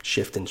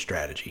shift in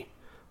strategy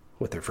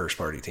with their first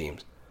party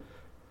teams.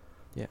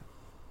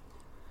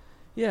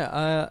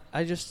 Yeah,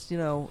 I just,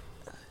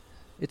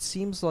 it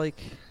seems like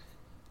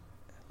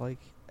like,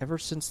 ever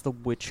since the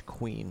Witch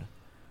Queen,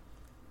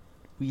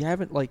 we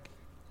haven't, like,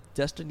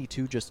 Destiny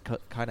 2 just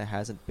kind of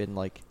hasn't been,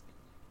 like,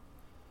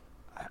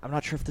 I'm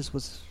not sure if this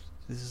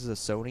is a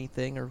Sony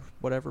thing or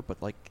whatever,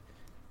 but, like,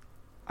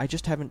 I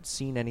just haven't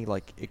seen any,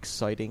 like,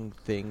 exciting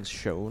things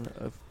shown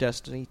of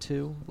Destiny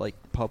 2, like,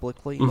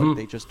 publicly. Mm-hmm. Like,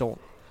 they just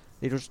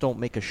don't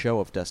make a show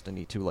of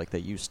Destiny 2 like they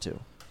used to.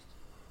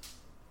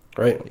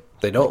 Right. Like,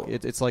 they don't.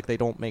 Like, it's like they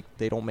don't make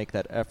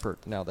that effort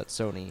now that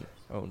Sony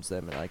owns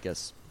them, and I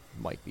guess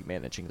might be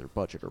managing their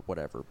budget or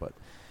whatever, but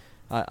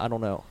I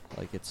don't know.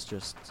 Like, it's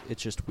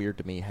just weird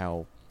to me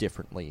how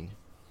differently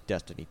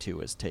Destiny 2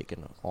 has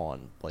taken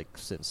on, like,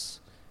 since,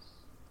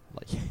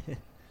 like,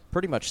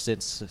 pretty much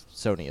since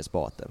Sony has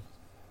bought them.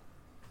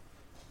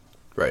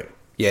 Right.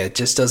 Yeah, it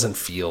just doesn't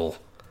feel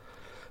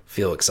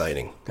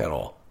exciting at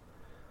all.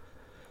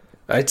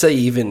 I'd say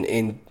even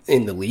in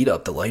the lead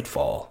up to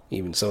Lightfall,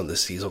 even some of the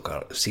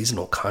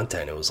seasonal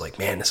content, it was like,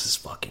 man, this is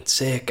fucking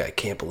sick. I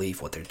can't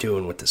believe what they're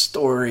doing with the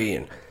story,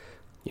 and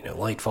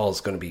Lightfall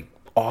is going to be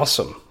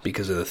awesome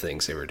because of the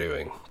things they were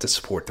doing to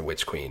support the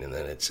Witch Queen, and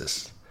then it's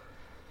just,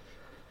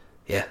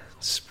 yeah,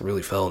 it's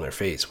really fell in their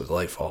face with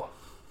Lightfall.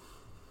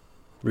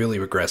 Really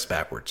regressed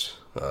backwards.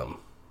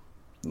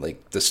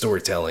 Like, the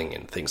storytelling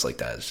and things like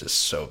that is just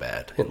so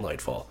bad in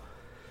Lightfall.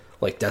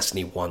 Like,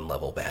 Destiny 1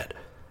 level bad.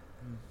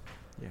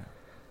 Yeah.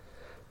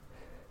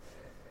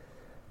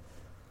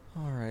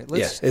 All right.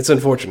 Yeah, it's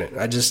unfortunate.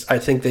 I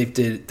think they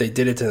did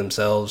it to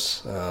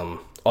themselves.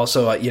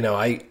 Also,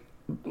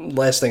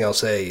 last thing I'll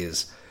say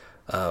is,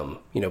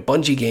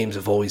 Bungie games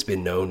have always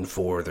been known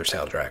for their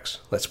soundtracks.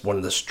 That's one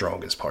of the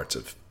strongest parts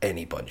of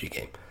any Bungie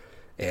game.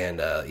 And,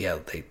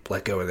 they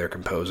let go of their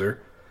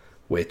composer,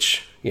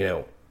 which,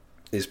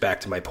 is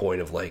back to my point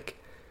of, like,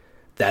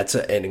 that's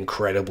an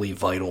incredibly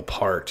vital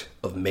part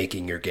of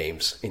making your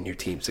games and your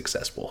team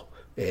successful.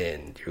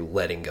 And you're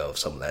letting go of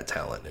some of that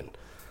talent. And,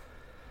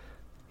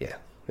 yeah,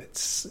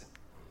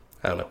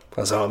 I don't know.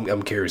 So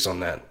I'm curious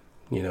on that,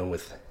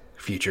 with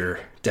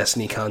future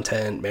Destiny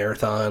content,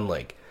 Marathon,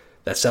 like,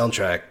 that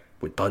soundtrack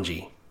with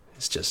Bungie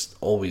is just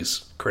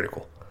always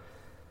critical.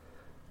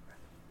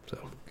 So,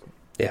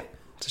 yeah,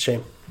 it's a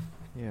shame.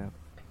 Yeah.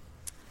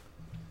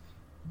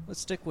 Let's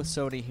stick with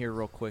Sony here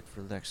real quick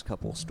for the next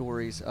couple of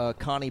stories.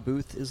 Connie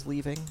Booth is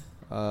leaving.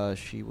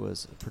 She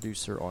was a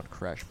producer on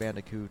Crash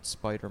Bandicoot,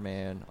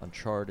 Spider-Man,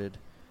 Uncharted.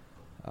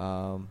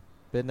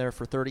 Been there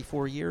for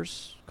 34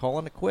 years,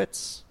 calling it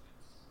quits.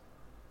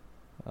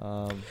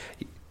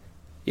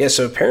 Yeah,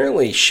 so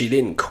apparently she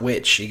didn't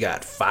quit. She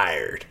got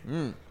fired.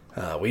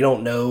 We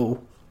don't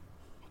know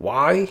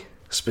why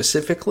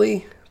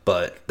specifically,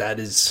 but that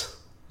is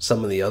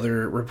some of the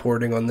other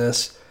reporting on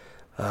this.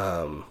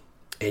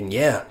 And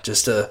yeah,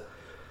 just a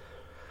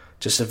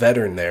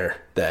veteran there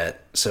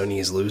that Sony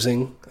is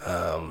losing.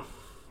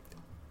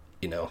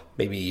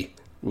 Maybe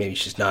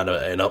she's not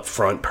an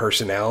upfront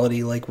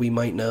personality like we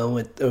might know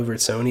over at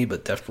Sony,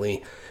 but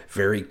definitely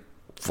very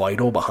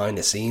vital behind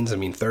the scenes. I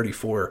mean,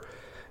 34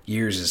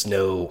 years is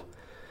no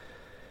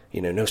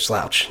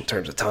slouch in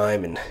terms of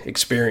time and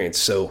experience.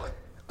 So,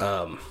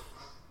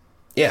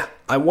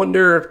 I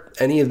wonder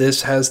if any of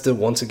this has to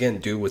once again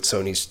do with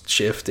Sony's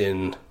shift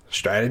in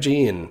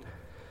strategy and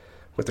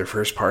with their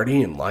first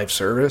party and live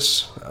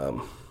service.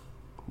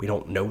 We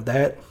don't know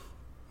that,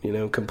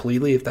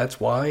 completely if that's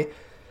why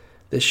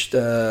this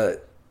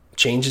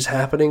change is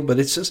happening, but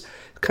it's just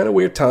kind of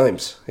weird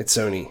times at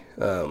Sony.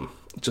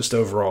 Just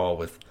overall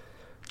with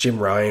Jim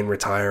Ryan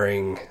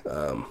retiring,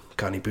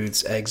 Connie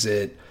Booth's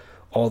exit,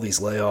 all these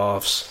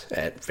layoffs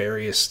at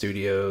various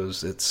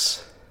studios.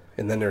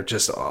 And then they're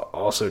just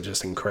also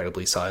just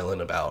incredibly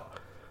silent about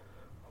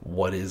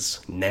what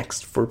is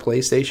next for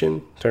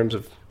PlayStation in terms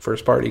of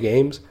first party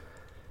games.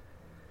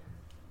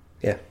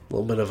 Yeah, a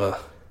little bit of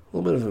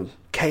a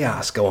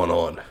chaos going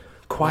on.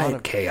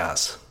 Quiet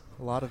chaos.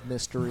 A lot of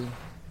mystery.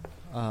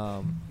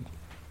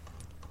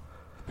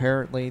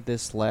 Apparently,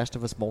 this Last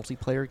of Us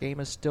multiplayer game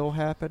is still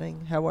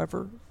happening.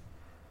 However,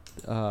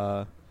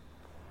 one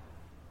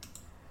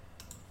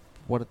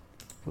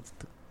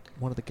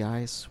of the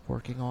guys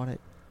working on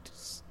it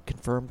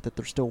confirmed that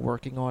they're still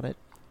working on it.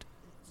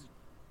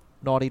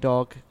 Naughty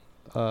Dog,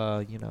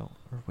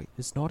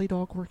 is Naughty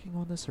Dog working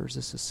on this, or is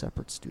this a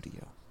separate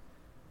studio?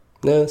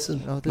 No, this is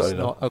Naughty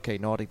Dog. Okay,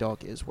 Naughty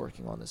Dog is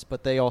working on this,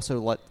 but they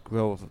also let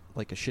go of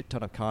like a shit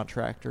ton of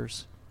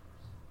contractors.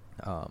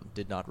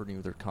 Did not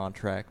renew their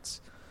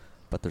contracts,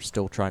 but they're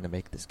still trying to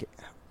make this game.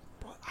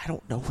 I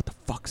don't know what the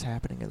fuck's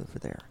happening over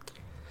there.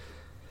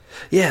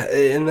 Yeah,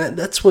 and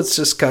that's what's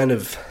just kind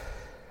of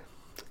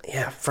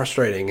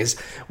frustrating is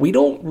we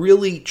don't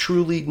really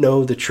truly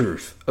know the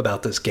truth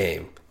about this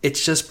game.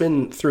 It's just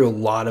been through a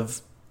lot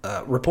of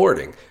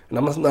reporting, and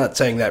I'm not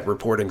saying that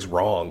reporting's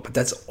wrong, but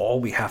that's all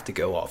we have to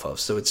go off of.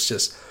 So it's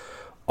just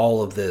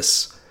all of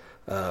this,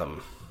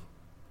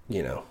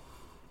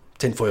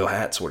 tinfoil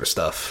hat sort of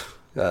stuff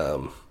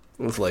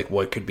with like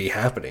what could be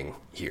happening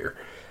here.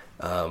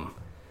 Apparently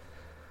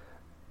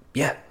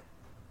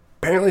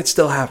it's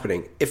still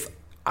happening. If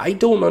I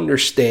don't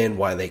understand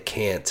why they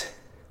can't.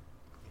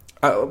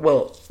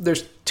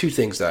 There's two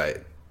things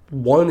that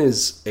One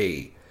is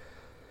a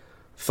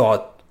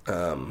thought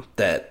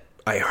that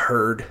I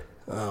heard,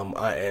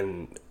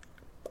 and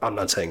I'm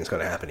not saying it's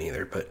going to happen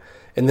either, but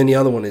and then the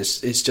other one is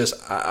just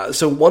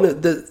so one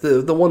of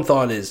the one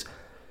thought is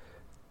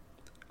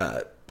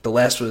The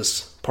Last of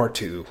Us Part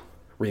 2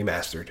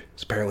 remastered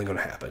is apparently going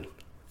to happen.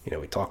 You know,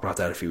 we talked about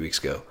that a few weeks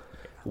ago.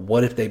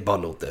 What if they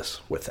bundled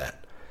this with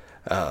that?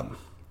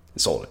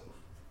 Sold it.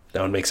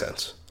 That would make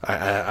sense.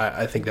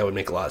 I think that would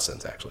make a lot of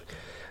sense, actually.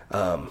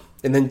 And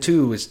then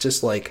 2 is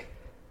just like,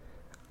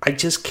 I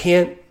just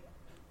can't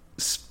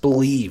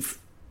believe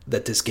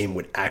that this game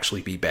would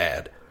actually be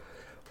bad.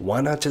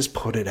 Why not just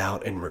put it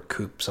out and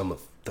recoup some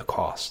of the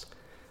cost?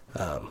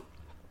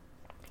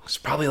 There's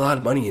probably a lot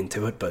of money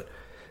into it, but,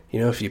 you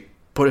know, if you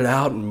put it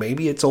out and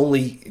maybe it's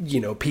only, you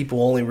know,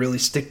 people only really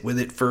stick with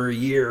it for a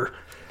year,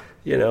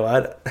 you know,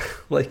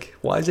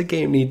 why does a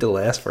game need to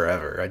last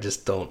forever? I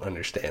just don't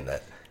understand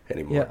that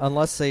anymore. Yeah,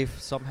 unless they've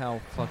somehow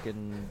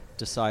fucking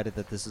decided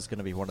that this is going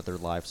to be one of their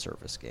live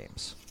service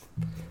games.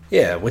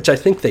 Yeah, which I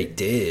think they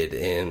did,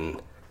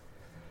 and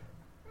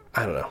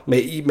I don't know.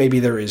 Maybe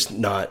there is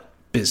not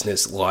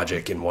business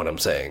logic in what I'm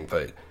saying,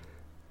 but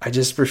I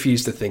just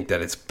refuse to think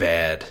that it's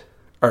bad,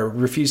 or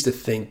refuse to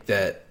think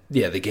that,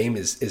 yeah, the game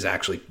is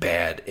actually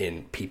bad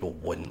and people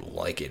wouldn't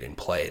like it and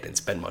play it and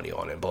spend money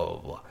on it, blah,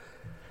 blah, blah.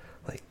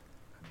 Like,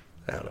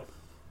 I don't know.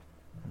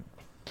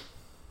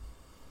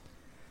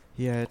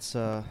 Yeah, it's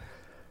a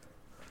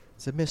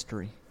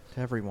mystery to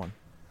everyone.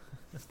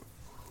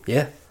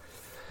 Yeah.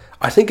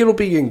 I think it'll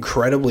be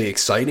incredibly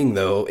exciting,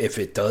 though, if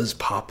it does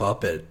pop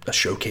up at a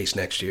showcase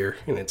next year,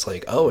 and it's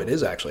like, oh, it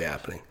is actually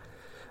happening.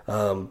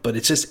 But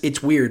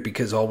it's weird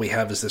because all we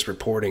have is this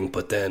reporting,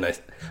 but then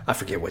I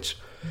forget which,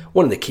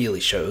 one of the Keighley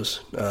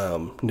shows,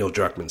 Neil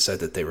Druckmann said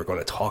that they were going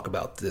to talk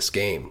about this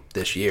game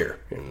this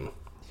year, and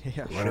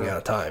running out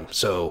of time.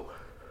 So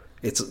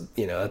it's,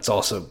 you know, it's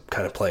also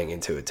kind of playing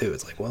into it, too.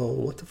 It's like, well,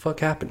 what the fuck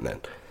happened then?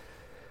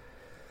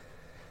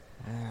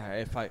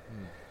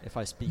 If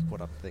I speak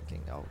what I'm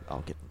thinking,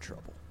 I'll get in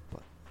trouble.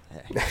 But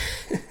hey.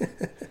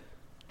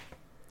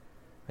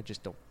 I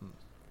just don't.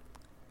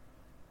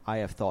 I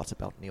have thoughts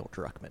about Neil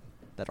Druckmann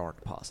that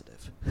aren't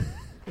positive.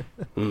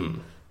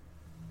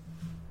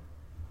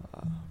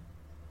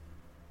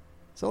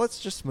 So let's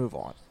just move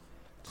on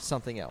to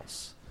something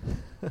else.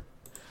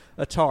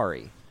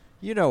 Atari.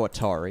 You know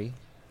Atari.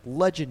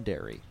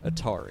 Legendary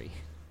Atari.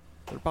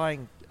 They're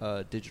buying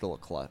Digital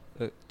Eclipse.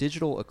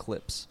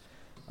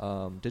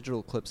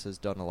 Digital Eclipse has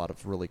done a lot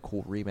of really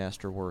cool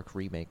remaster work,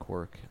 remake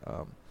work,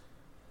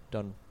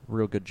 done a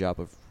real good job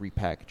of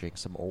repackaging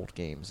some old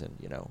games and,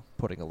 you know,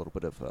 putting a little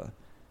bit of a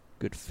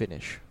good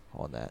finish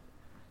on that.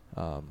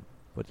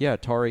 But yeah,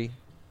 Atari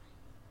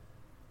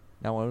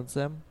now owns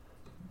them.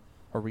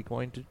 Are we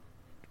going to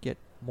get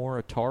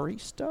more Atari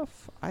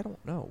stuff? I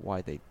don't know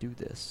why they do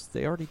this.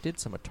 They already did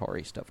some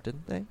Atari stuff,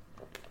 didn't they?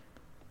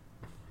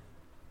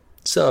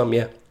 Some,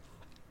 yeah.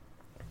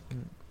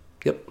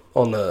 Yep,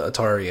 on the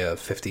Atari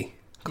 50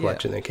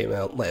 collection that came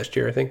out last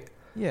year, I think.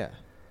 Yeah.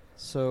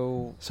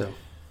 So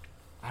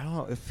I don't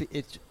know. If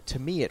it to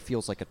me, it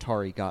feels like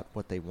Atari got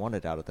what they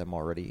wanted out of them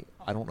already.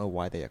 I don't know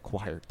why they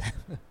acquired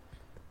them.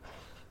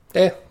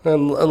 Yeah,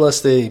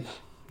 unless they,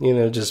 you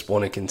know, just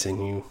want to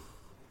continue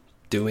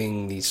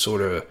doing these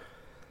sort of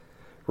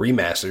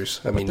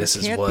remasters. I mean, this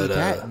is what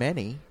that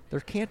many.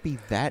 There can't be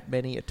that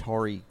many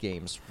Atari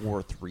games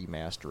worth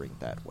remastering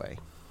that way.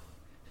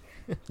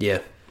 Yeah.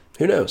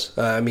 Who knows?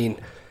 I mean,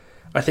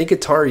 I think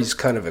Atari's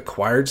kind of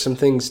acquired some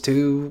things,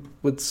 too,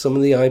 with some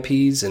of the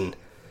IPs, and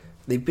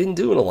they've been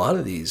doing a lot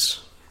of these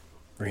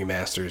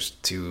remasters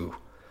to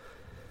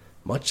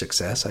much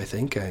success, I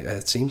think.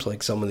 It seems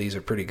like some of these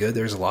are pretty good.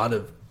 There's a lot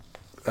of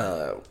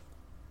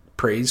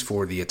praise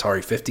for the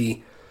Atari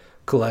 50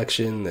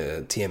 collection.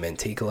 The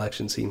TMNT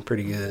collection seemed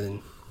pretty good.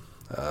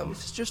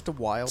 This is just a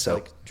wild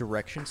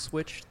direction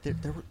switch. Do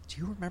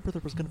you remember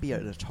there was going to be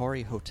an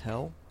Atari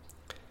hotel?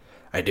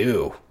 I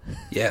do.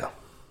 Yeah.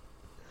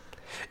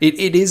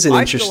 It is an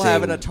interesting... I still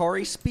have an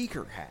Atari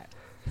speaker hat.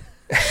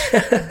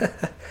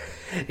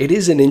 It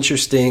is an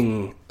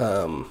interesting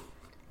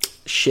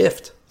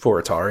shift for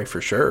Atari,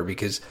 for sure,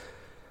 because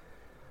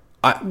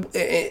and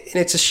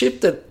it's a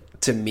shift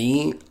that, to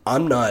me,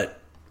 I'm not,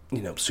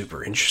 you know,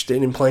 super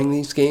interested in playing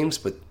these games,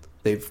 but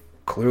they've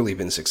clearly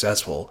been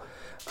successful.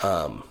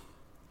 But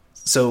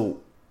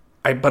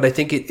I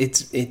think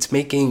it's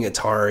making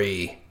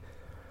Atari,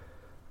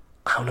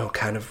 I don't know,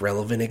 kind of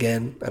relevant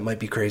again. I might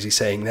be crazy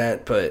saying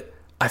that, but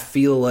I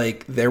feel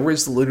like there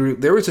was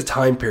a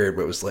time period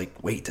where it was like,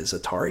 wait, does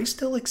Atari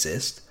still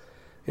exist?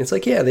 And it's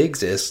like, yeah, they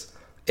exist.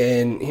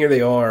 And here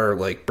they are,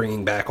 like,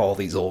 bringing back all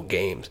these old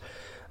games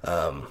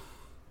and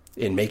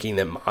making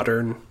them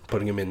modern,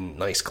 putting them in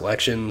nice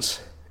collections.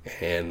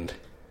 And,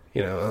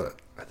 you know,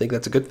 I think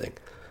that's a good thing.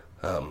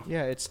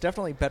 Yeah, it's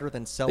definitely better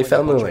than selling a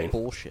bunch of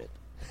bullshit.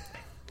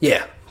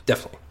 Yeah,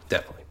 definitely.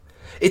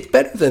 It's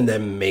better than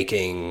them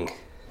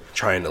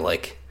trying to,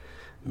 like,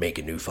 make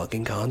a new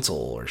fucking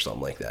console or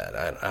something like that.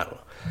 I don't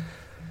know.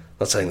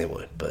 Not saying they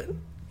would, but,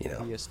 you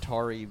know. The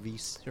Atari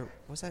VC, or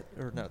was that,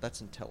 or no,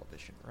 that's in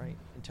television, right?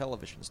 And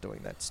television's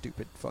doing that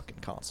stupid fucking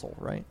console,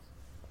 right?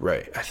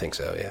 Right, I think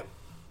so, yeah.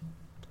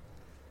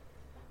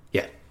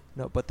 Yeah.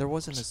 No, but there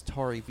was an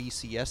Atari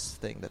VCS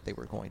thing that they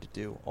were going to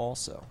do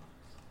also.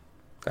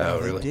 Oh,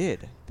 And really?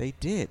 They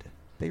did.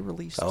 They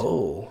released.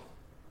 Oh.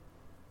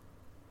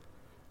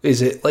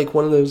 Is it like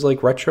one of those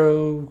like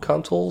retro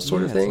console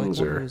sort of it's things,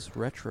 like or one of those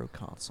retro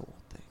console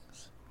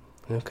things.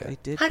 okay? They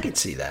did. I can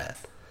see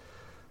that.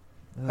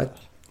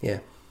 Yeah,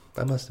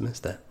 I must have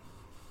missed that.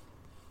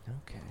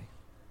 Okay.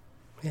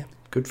 Yeah,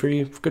 good for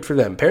you. Good for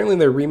them. Apparently,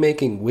 they're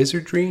remaking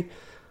Wizardry.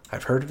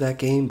 I've heard of that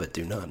game, but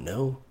do not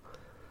know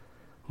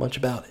much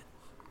about it.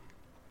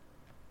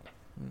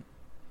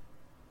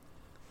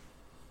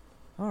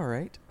 All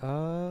right.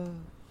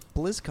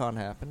 BlizzCon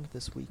happened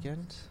this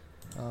weekend.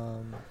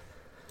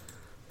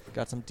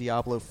 Got some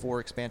Diablo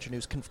 4 expansion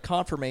news.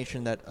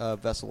 Confirmation that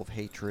Vessel of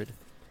Hatred,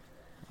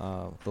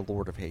 the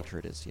Lord of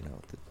Hatred, is the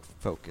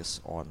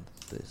focus on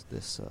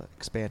this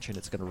expansion.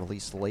 It's going to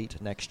release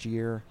late next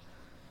year.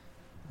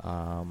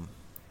 Yeah.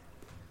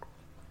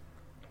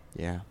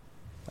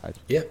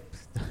 Yeah.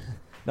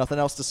 Nothing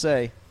else to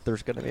say.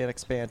 There's going to be an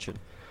expansion.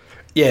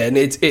 Yeah, and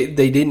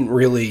they didn't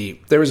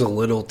really. There was a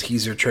little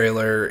teaser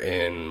trailer,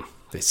 and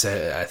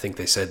I think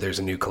they said there's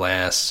a new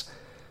class.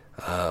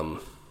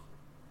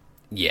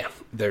 Yeah,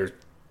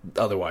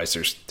 otherwise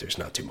there's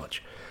not too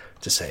much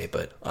to say,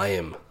 but I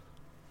am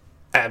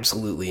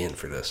absolutely in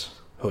for this,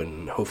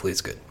 and hopefully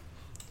it's good.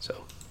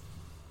 So.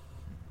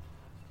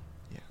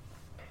 Yeah,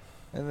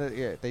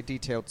 and they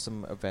detailed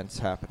some events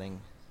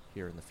happening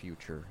here in the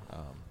future.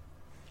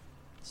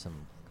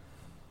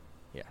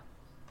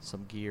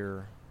 Some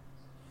gear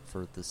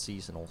for the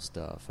seasonal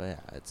stuff. Yeah,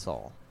 it's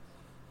all.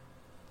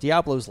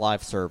 Diablo's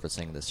live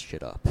servicing this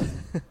shit up.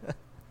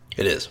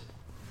 It is.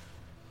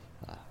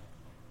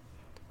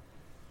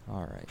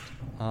 All right.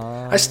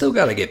 I still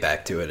got to get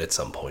back to it at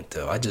some point,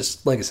 though.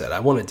 Like I said, I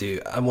want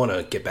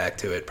to get back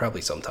to it probably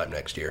sometime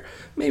next year.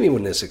 Maybe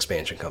when this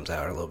expansion comes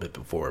out, a little bit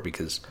before,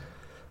 because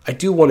I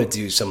do want to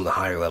do some of the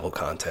higher level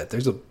content.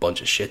 There's a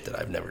bunch of shit that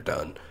I've never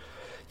done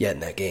yet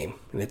in that game,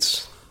 and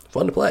it's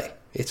fun to play.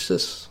 It's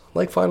just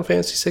like Final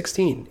Fantasy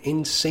 16,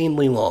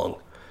 insanely long,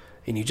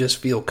 and you just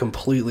feel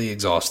completely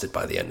exhausted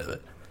by the end of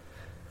it.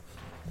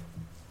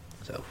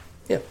 So,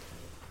 yeah.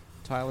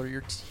 Tyler,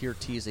 you're here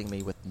teasing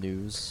me with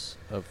news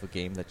of a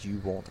game that you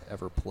won't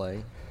ever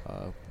play.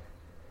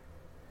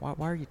 Why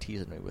are you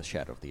teasing me with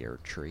Shadow of the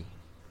Erdtree?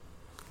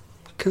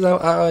 Because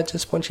I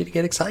just want you to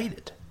get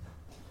excited.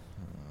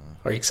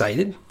 Are you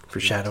excited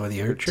for Shadow of the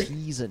Erdtree? You're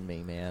teasing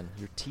me, man.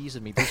 You're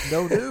teasing me. There's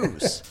no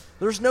news.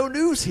 There's no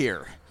news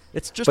here.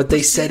 It's just but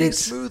they said it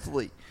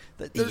smoothly.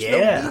 There's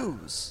no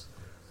news.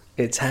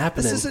 It's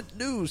happening. This isn't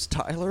news,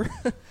 Tyler.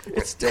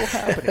 It's still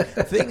happening.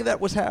 The thing that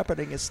was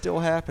happening is still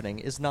happening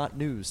is not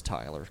news,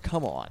 Tyler.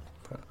 Come on.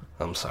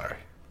 I'm sorry.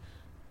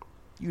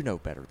 You know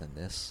better than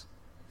this.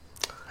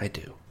 I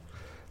do.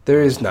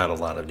 There is not a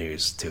lot of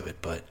news to it,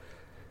 but,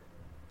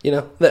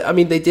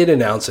 they did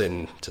announce it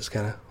and just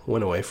kind of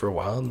went away for a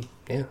while, and,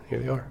 yeah, here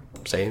they are,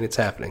 saying it's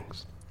happening.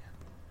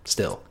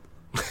 Still.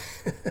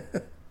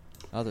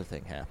 Other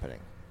thing happening.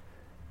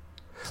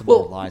 Some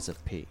more Lies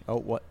of P. Oh,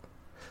 what?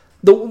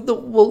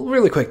 Well,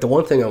 really quick, the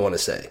one thing I want to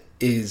say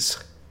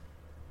is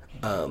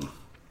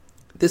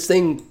this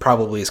thing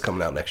probably is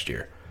coming out next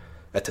year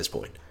at this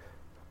point.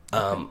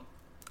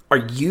 Are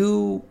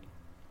you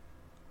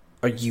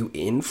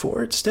in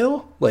for it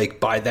still?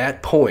 Like, by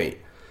that point,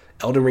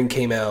 Elden Ring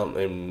came out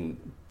in,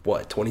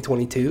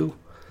 2022?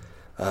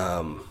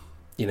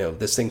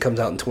 This thing comes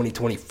out in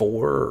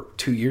 2024,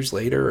 2 years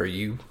later. Are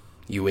you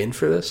in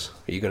for this?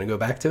 Are you going to go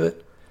back to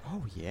it?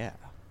 Oh, yeah.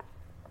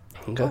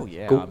 Okay. Oh,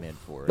 yeah, cool. I'm in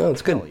for it. No,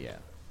 it's good. Hell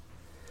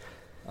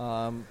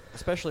yeah.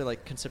 Especially,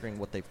 considering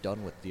what they've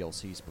done with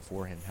DLCs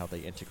beforehand, how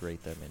they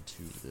integrate them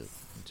into the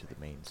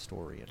main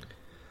story and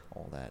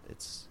all that.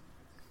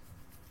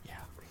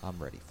 I'm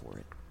ready for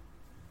it.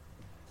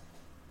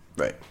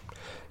 Right.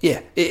 Yeah,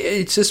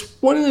 it's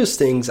just one of those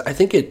things. I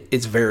think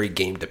it's very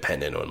game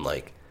dependent on,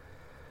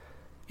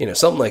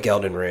 something like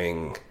Elden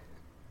Ring,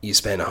 you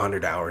spend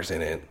 100 hours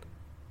in it,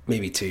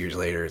 maybe 2 years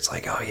later, it's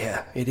like, oh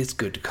yeah, it is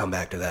good to come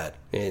back to that.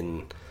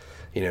 And,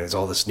 there's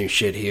all this new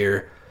shit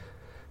here.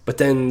 But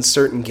then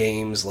certain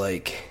games,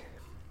 I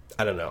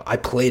don't know, I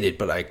played it,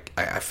 but I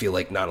feel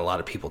like not a lot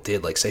of people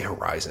did. Like, say,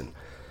 Horizon,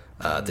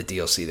 the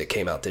DLC that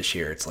came out this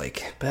year. It's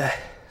like,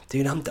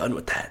 dude, I'm done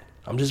with that.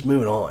 I'm just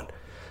moving on.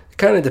 It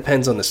kind of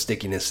depends on the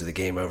stickiness of the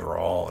game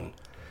overall.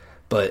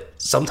 But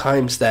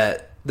sometimes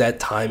that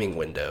timing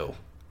window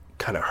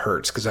kind of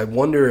hurts, because I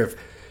wonder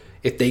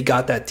if they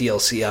got that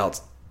DLC out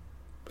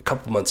a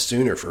couple months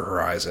sooner for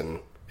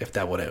Horizon, if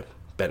that would have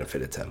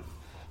benefited them.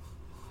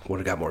 Would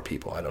have got more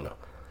people. I don't know.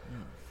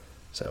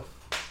 So,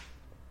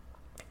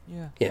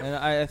 yeah. And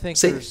I think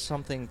there's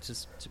something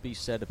to be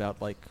said about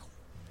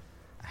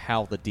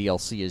how the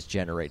DLC is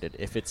generated.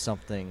 If it's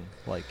something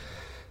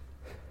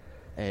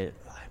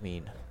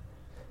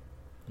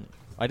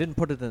I didn't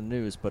put it in the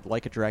news, but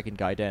Like a Dragon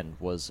Gaiden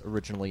was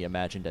originally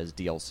imagined as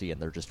DLC,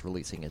 and they're just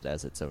releasing it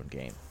as its own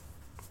game.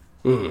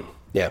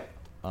 Yeah.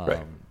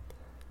 Right.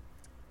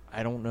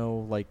 I don't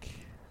know,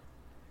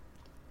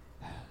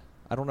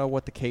 I don't know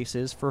what the case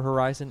is for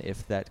Horizon,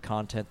 if that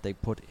content they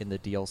put in the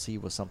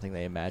DLC was something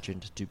they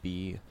imagined to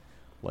be,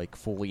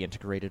 fully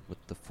integrated with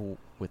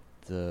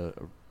the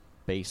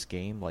base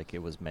game, like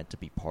it was meant to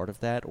be part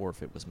of that, or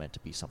if it was meant to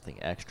be something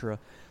extra.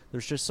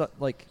 There's just,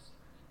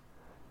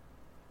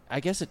 I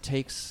guess it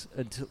takes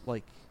until,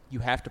 you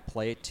have to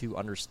play it to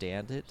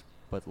understand it,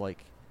 but,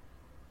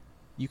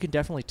 you can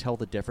definitely tell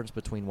the difference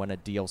between when a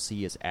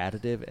DLC is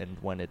additive and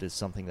when it is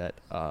something that,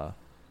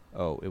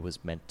 it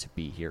was meant to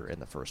be here in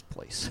the first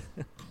place.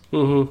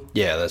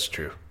 Yeah, that's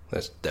true.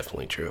 That's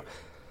definitely true.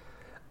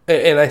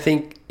 And I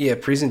think,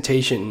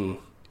 presentation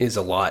is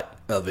a lot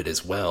of it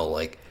as well.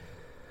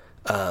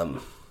 God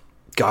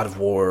of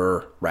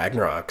War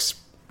Ragnarok's,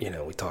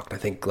 we talked, I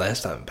think,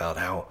 last time about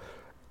how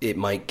it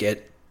might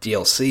get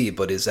DLC,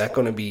 but is that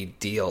going to be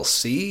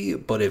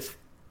DLC?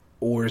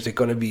 Or is it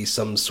going to be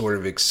some sort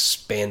of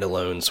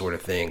expand-alone sort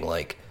of thing,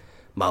 like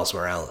Miles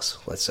Morales,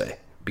 let's say?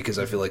 Because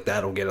I feel like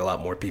that'll get a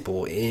lot more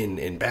people in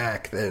and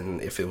back than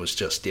if it was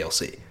just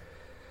DLC.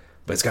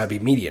 But it's got to be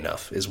meaty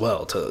enough as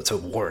well to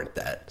warrant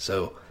that.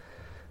 So,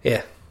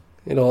 yeah,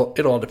 it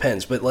all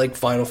depends. But like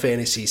Final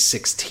Fantasy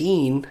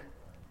 16,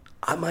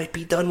 I might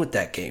be done with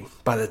that game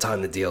by the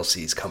time the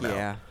DLCs come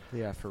out.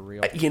 Yeah, for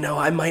real.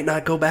 I might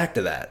not go back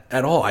to that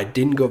at all. I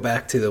didn't go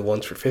back to the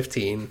ones for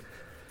 15.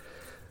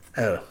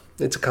 I don't know.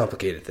 It's a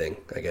complicated thing,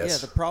 I guess. Yeah,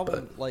 the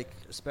problem,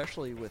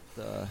 especially with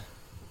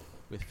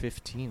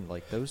 15,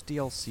 those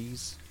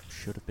DLCs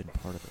should have been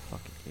part of the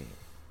fucking game.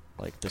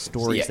 The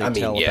stories they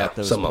tell about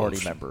those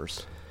party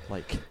members.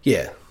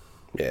 Yeah,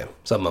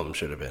 some of them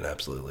should have been,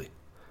 absolutely.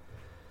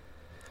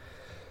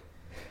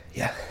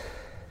 Yeah.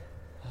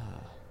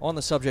 On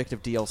the subject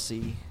of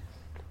DLC,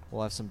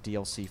 we'll have some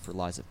DLC for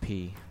Lies of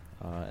P,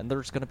 and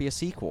there's going to be a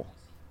sequel.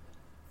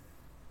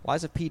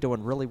 Lies of P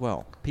doing really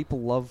well. People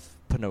love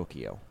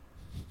Pinocchio.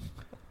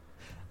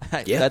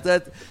 Yeah.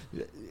 That's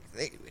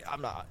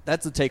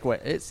the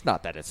takeaway. It's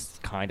not that it's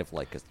kind of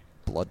like a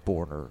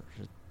Bloodborne or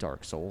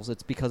Dark Souls.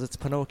 It's because it's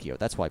Pinocchio.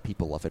 That's why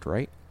people love it,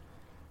 right?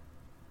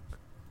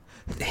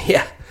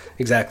 Yeah,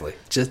 exactly.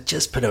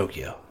 Just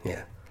Pinocchio.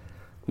 Yeah.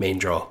 Main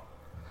draw.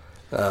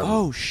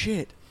 Oh,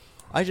 shit.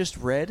 I just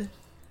read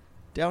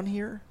down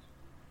here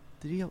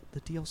the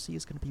DLC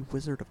is going to be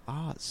Wizard of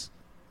Oz.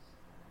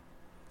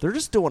 They're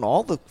just doing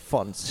all the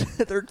fun.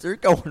 They're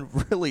going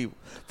really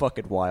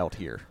fucking wild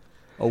here.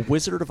 A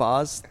Wizard of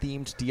Oz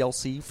themed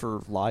DLC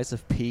for Lies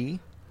of P?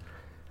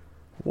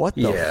 What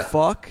the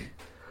fuck?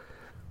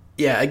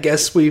 Yeah, I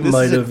guess we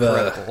might have.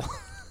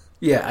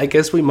 I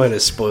guess we might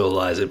have spoiled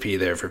Lies of P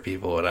there for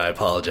people, and I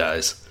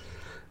apologize.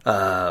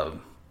 I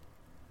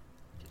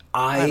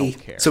don't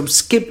care. So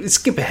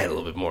skip ahead a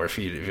little bit more if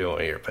you want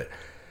to hear. But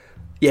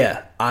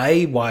yeah,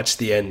 I watched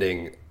the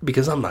ending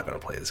because I'm not going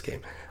to play this game.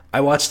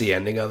 I watched the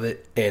ending of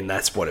it, and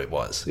that's what it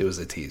was. It was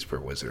a tease for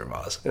Wizard of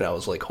Oz, and I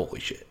was like,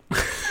 "Holy shit!"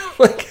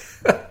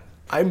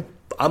 I'm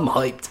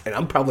hyped, and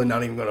I'm probably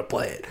not even going to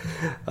play it.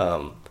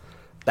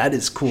 That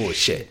is cool as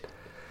shit.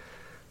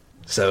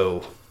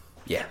 So,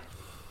 yeah,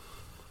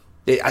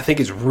 I think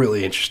it's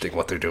really interesting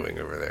what they're doing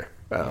over there,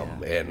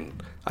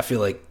 and I feel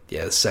like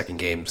the second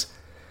game's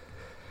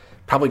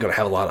probably going to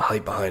have a lot of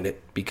hype behind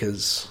it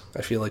because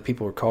I feel like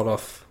people were caught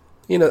off.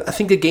 I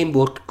think the game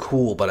looked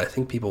cool, but I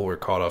think people were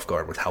caught off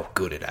guard with how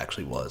good it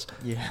actually was.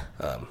 Yeah.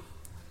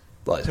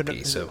 Lies of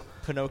P, so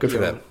Pinocchio good for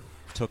them.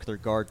 Took their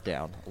guard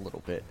down a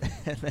little bit.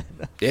 And then,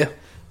 yeah.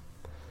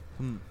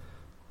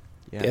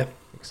 Yeah.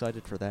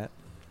 Excited for that.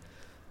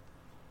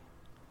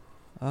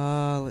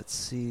 Let's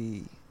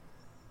see.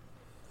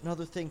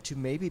 Another thing to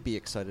maybe be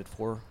excited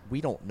for.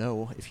 We don't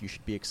know if you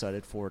should be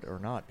excited for it or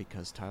not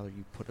because, Tyler,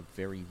 you put a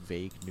very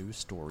vague news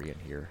story in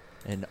here.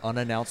 An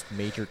unannounced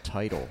major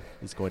title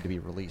is going to be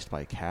released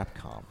by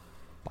Capcom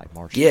by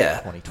March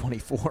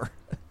 2024.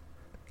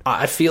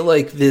 I feel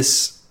like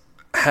this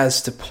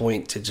has to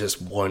point to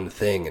just one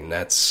thing, and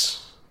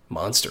that's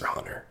Monster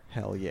Hunter.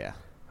 Hell yeah.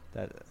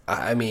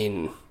 I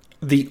mean,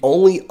 the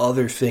only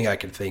other thing I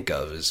can think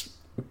of is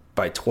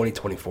by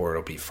 2024,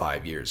 it'll be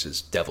 5 years,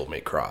 is Devil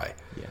May Cry.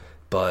 Yeah.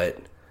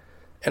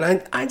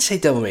 And I'd say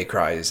Devil May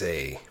Cry is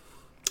a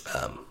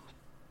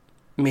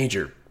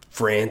major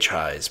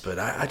franchise, but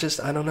I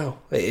don't know.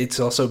 It's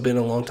also been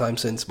a long time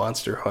since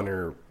Monster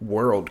Hunter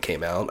World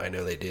came out. I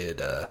know they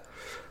did,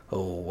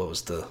 what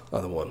was the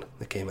other one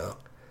that came out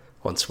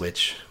on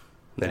Switch?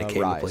 Then it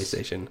came to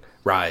PlayStation.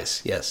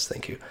 Rise, yes,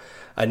 thank you.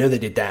 I know they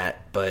did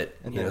that, but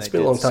it's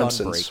been a long time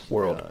since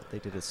World. They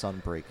did a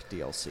Sunbreak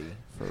DLC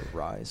for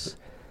Rise.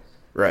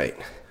 Right.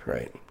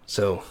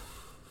 So,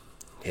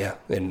 yeah,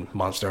 and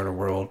Monster Hunter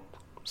World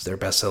was their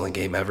best-selling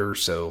game ever,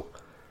 so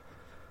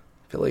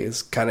I feel like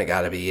it's kind of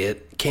got to be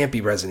it. It can't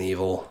be Resident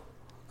Evil.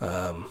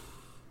 I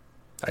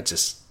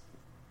just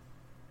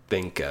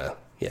think,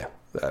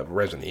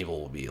 Resident Evil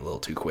will be a little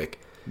too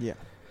quick. Yeah.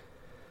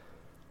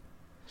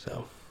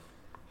 So,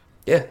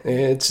 yeah,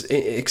 it's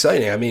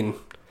exciting. I mean,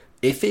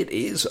 if it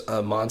is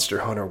a Monster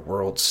Hunter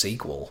World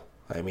sequel,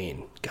 I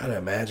mean, gotta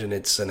imagine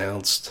it's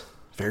announced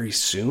very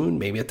soon,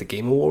 maybe at the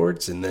Game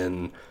Awards, and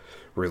then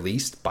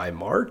released by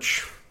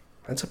March.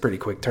 That's a pretty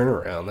quick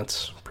turnaround.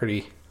 That's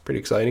pretty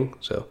exciting.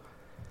 So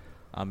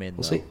I'm in.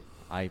 We'll see.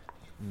 I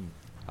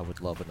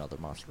would love another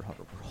Monster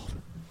Hunter World.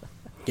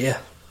 Yeah.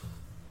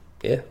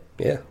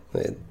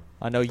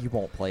 I know you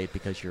won't play it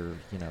because you'll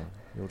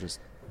just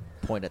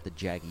point at the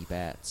jaggy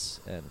bats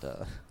and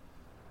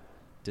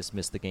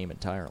dismiss the game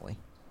entirely.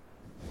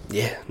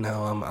 Yeah,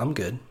 no, I'm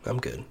good.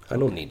 I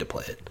don't need to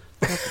play it.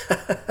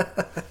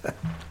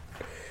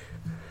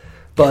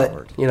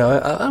 But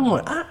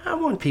I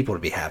want people to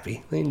be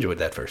happy. They enjoyed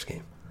that first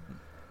game.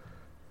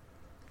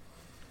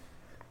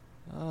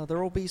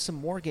 There will be some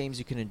more games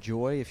you can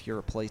enjoy if you're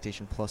a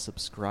PlayStation Plus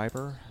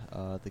subscriber.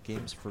 The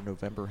games for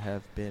November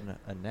have been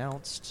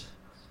announced.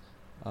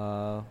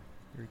 You're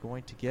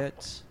going to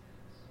get...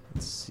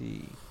 Let's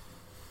see.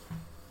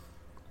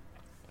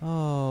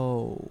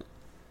 Oh.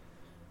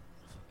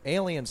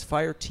 Aliens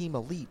Fireteam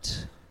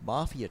Elite,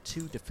 Mafia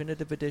 2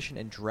 Definitive Edition,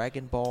 and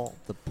Dragon Ball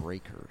The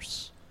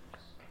Breakers.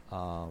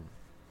 I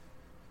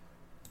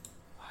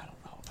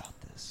don't know about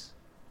this.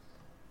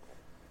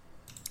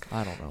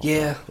 About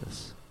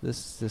this.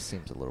 This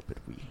seems a little bit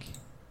weak.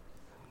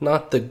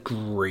 Not the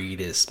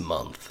greatest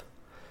month,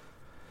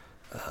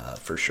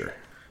 for sure.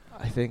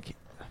 I think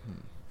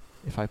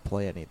if I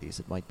play any of these,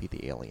 it might be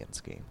the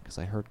Aliens game, because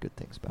I heard good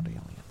things about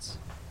Aliens.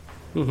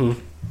 Mm-hmm.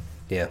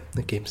 Yeah,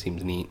 the game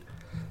seems neat.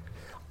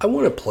 I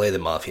want to play the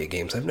Mafia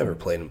games. I've never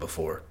played them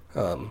before.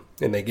 And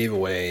they gave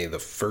away the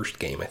first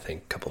game, I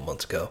think, a couple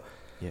months ago.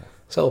 Yeah.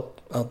 So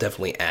I'll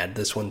definitely add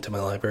this one to my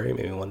library.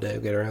 Maybe one day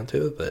I'll get around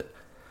to it, but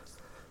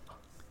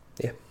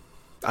yeah.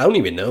 I don't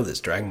even know this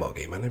Dragon Ball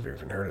game. I never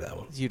even heard of that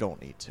one. You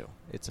don't need to.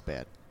 It's a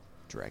bad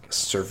Dragon Ball.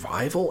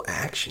 Survival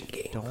action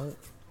game. What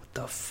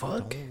the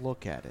fuck? Don't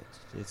look at it.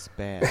 It's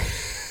bad.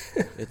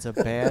 It's a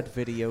bad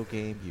video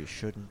game. You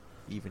shouldn't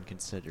even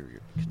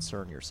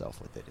concern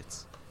yourself with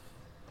it.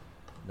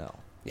 No.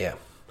 Yeah.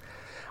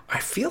 I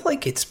feel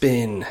like it's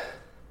been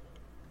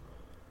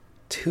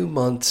 2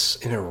 months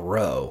in a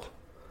row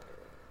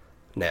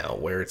now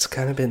where it's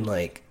kind of been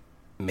like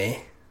meh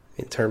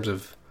in terms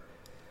of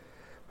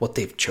what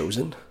they've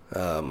chosen.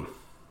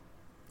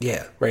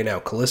 Yeah, right now,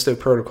 Callisto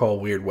Protocol,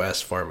 Weird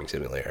West, Farming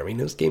Simulator. I mean,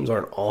 those games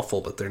aren't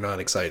awful, but they're not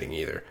exciting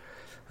either.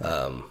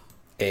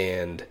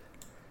 And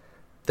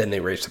then they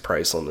raise the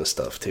price on this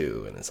stuff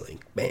too, and it's like,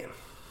 man,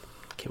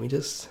 can we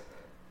just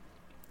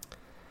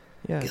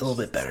get a little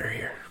bit better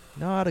here?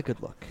 Not a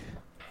good look.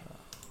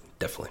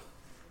 Definitely.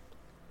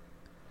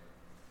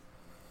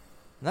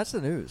 And that's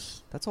the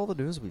news. That's all the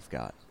news we've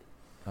got.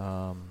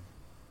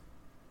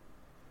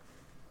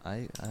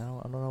 I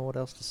don't know what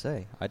else to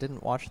say. I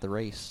didn't watch the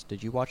race.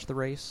 Did you watch the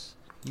race?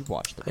 You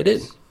watched the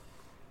race.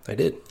 I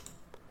did.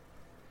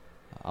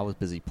 I was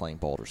busy playing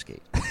Baldur's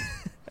Gate.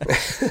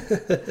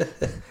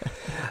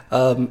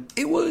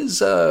 It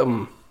was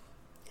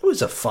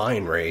a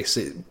fine race.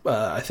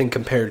 I think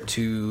compared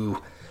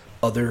to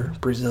other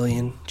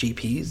Brazilian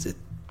GPs, it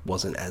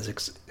wasn't as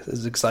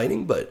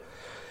exciting, but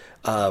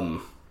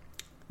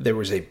there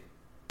was a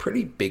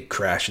pretty big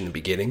crash in the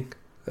beginning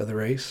of the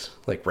race,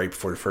 like right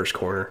before the first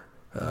corner,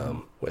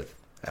 with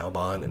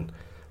Albon and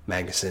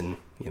Magnussen.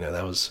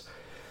 That was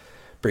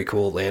pretty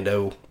cool.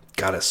 Lando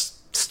got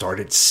us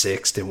started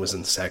sixth and was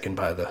in second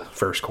by the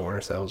first corner,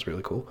 so that was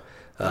really cool.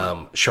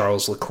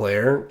 Charles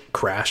Leclerc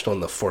crashed on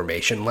the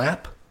formation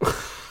lap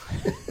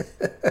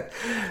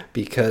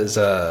because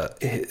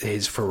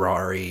his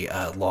Ferrari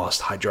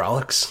lost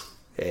hydraulics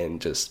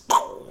and just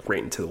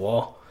right into the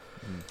wall.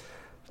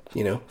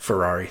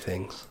 Ferrari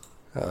things.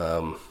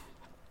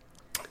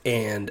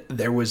 And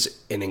there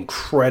was an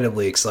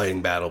incredibly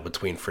exciting battle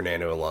between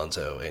Fernando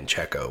Alonso and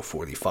Checo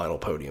for the final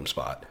podium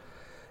spot.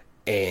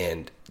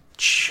 And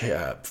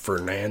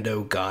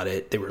Fernando got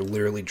it. They were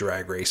literally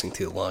drag racing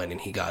to the line, and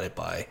he got it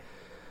by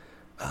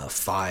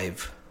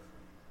 5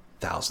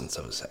 thousandths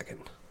of a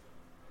second.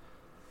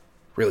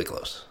 Really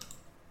close.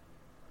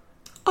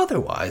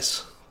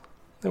 Otherwise,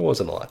 there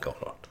wasn't a lot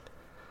going on.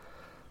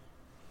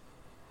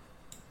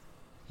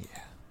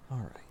 Yeah, all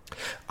right.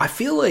 I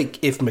feel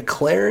like if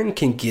McLaren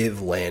can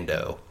give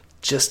Lando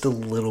just a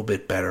little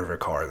bit better of a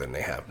car than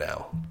they have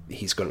now,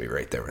 he's going to be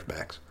right there with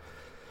Max.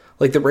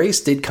 Like, the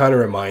race did kind of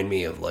remind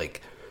me of,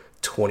 like,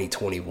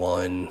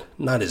 2021.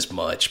 Not as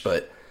much,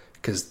 but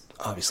because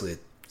obviously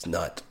it's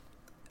not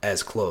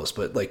as close,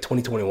 but like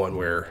 2021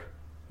 where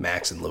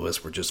Max and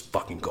Lewis were just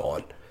fucking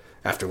gone.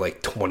 After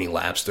like 20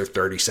 laps, they're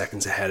 30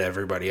 seconds ahead of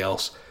everybody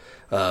else.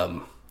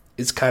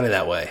 It's kind of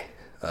that way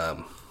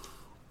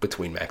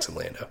between Max and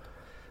Lando.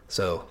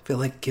 So I feel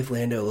like give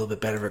Lando a little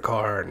bit better of a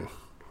car, and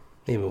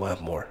maybe we'll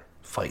have more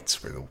fights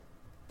for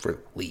the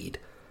lead.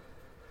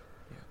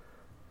 Yeah.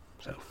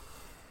 So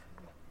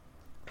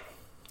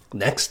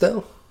next,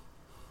 though,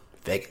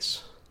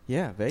 Vegas.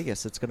 Yeah,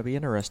 Vegas. It's going to be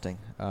interesting.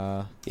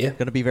 Yeah. It's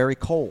going to be very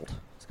cold.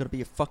 It's going to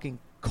be a fucking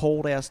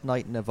cold-ass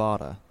night in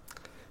Nevada.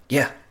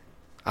 Yeah.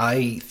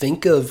 I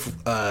think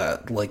of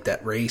like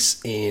that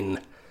race in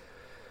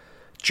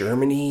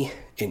Germany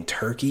and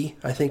Turkey,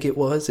 I think it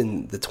was,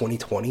 in the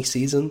 2020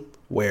 season,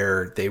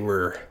 where they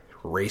were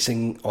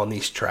racing on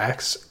these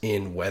tracks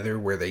in weather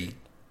where they,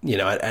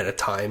 at a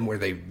time where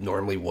they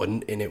normally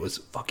wouldn't, and it was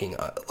fucking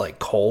like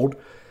cold,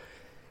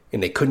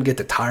 and they couldn't get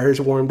the tires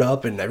warmed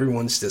up, and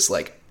everyone's just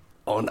like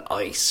on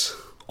ice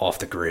off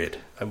the grid.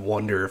 I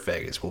wonder if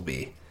Vegas will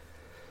be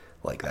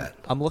like that.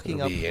 I'm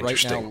looking up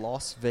right now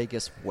Las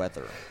Vegas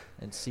weather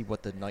and see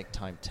what the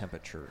nighttime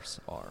temperatures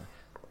are.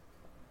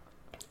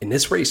 In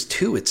this race,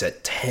 too, it's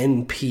at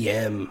 10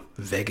 p.m.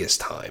 Vegas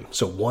time,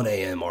 so 1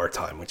 a.m. our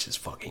time, which is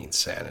fucking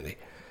insanity.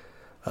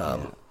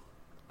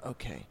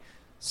 Okay,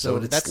 so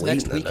that's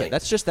next weekend.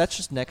 That's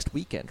just next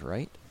weekend,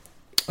 right?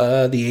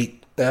 The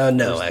 8th.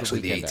 No,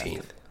 actually the 18th.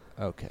 After?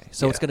 Okay,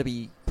 so it's going to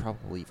be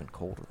probably even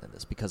colder than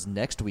this because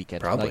next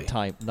weekend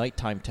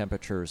nighttime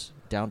temperatures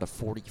down to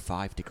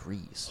 45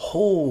 degrees.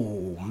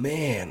 Oh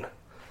man!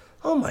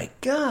 Oh my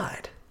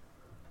god!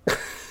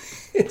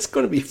 It's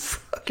going to be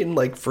fucking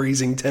like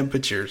freezing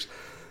temperatures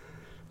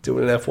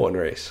doing an F1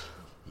 race.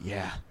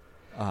 Yeah.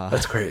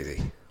 That's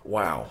crazy.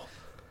 Wow.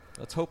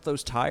 Let's hope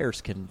those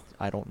tires can,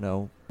 I don't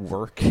know,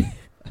 work.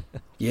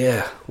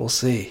 Yeah, we'll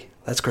see.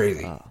 That's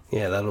crazy.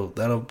 Yeah, that'll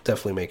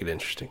definitely make it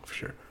interesting for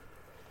sure.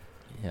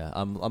 Yeah,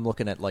 I'm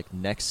looking at like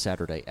next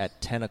Saturday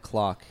at 10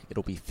 o'clock.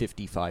 It'll be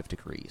 55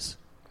 degrees.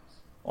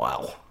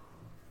 Wow.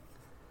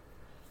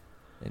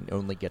 And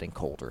only getting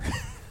colder.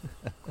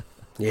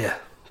 Yeah,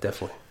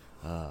 definitely.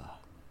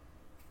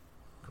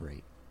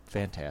 Great.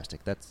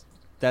 Fantastic.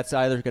 That's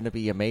either going to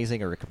be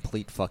amazing or a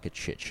complete fucking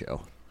shit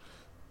show.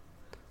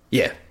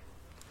 Yeah.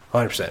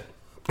 100%.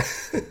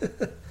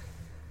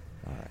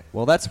 All right.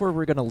 Well, that's where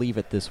we're going to leave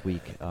it this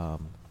week.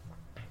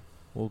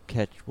 We'll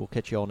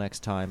catch you all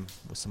next time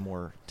with some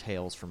more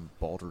tales from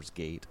Baldur's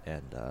Gate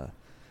and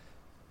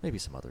maybe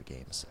some other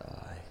games.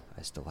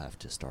 I still have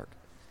to start.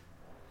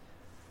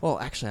 Well,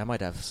 actually, I might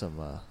have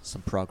some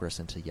progress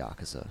into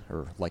Yakuza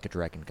or Like a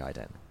Dragon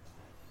Gaiden.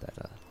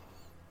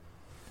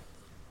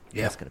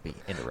 That's going to be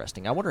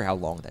interesting. I wonder how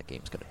long that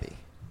game's going to be.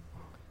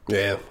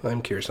 Yeah,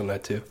 I'm curious on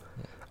that too.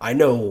 Yeah. I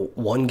know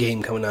one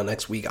game coming out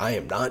next week I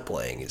am not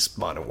playing is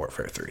Modern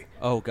Warfare 3.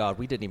 Oh God,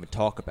 we didn't even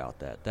talk about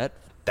that.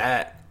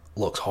 That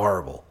looks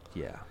horrible.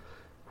 Yeah.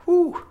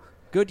 Whew.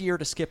 Good year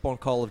to skip on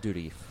Call of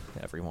Duty,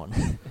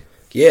 everyone.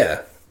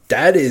 Yeah,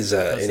 that is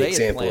an they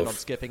example had planned of on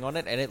skipping on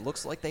it, and it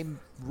looks like they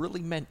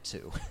really meant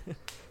to.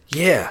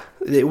 Yeah,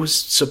 it was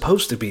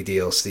supposed to be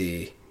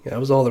DLC. That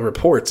was all the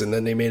reports, and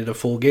then they made it a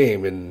full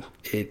game, and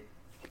it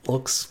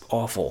looks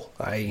awful.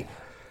 I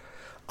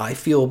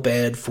feel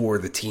bad for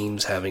the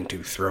teams having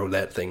to throw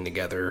that thing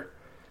together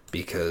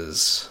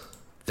because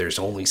there's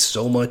only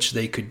so much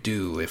they could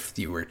do if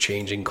you were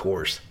changing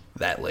course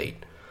that late.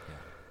 Yeah.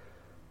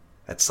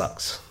 That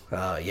sucks.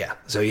 Yeah.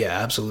 So, yeah,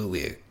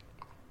 absolutely.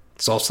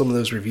 Saw some of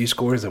those review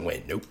scores and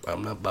went, nope,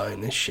 I'm not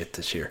buying this shit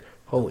this year.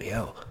 Holy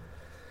hell.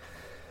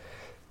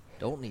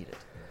 Don't need it.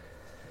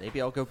 Maybe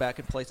I'll go back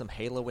and play some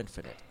Halo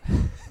Infinite.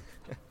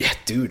 Yeah,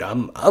 dude,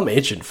 I'm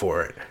itching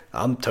for it.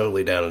 I'm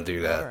totally down to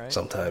do that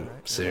sometime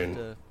soon.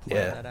 We'll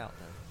plan that out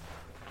then.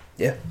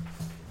 Yeah.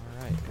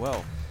 All right.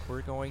 Well,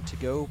 we're going to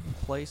go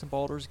play some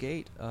Baldur's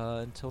Gate.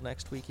 Until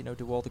next week,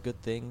 do all the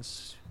good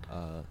things.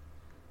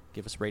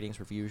 Give us ratings,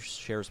 reviews,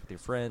 share us with your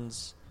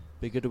friends.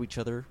 Be good to each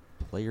other.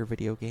 Play your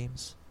video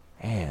games.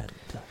 And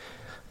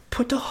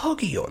put a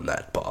huggy on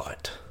that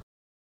bot.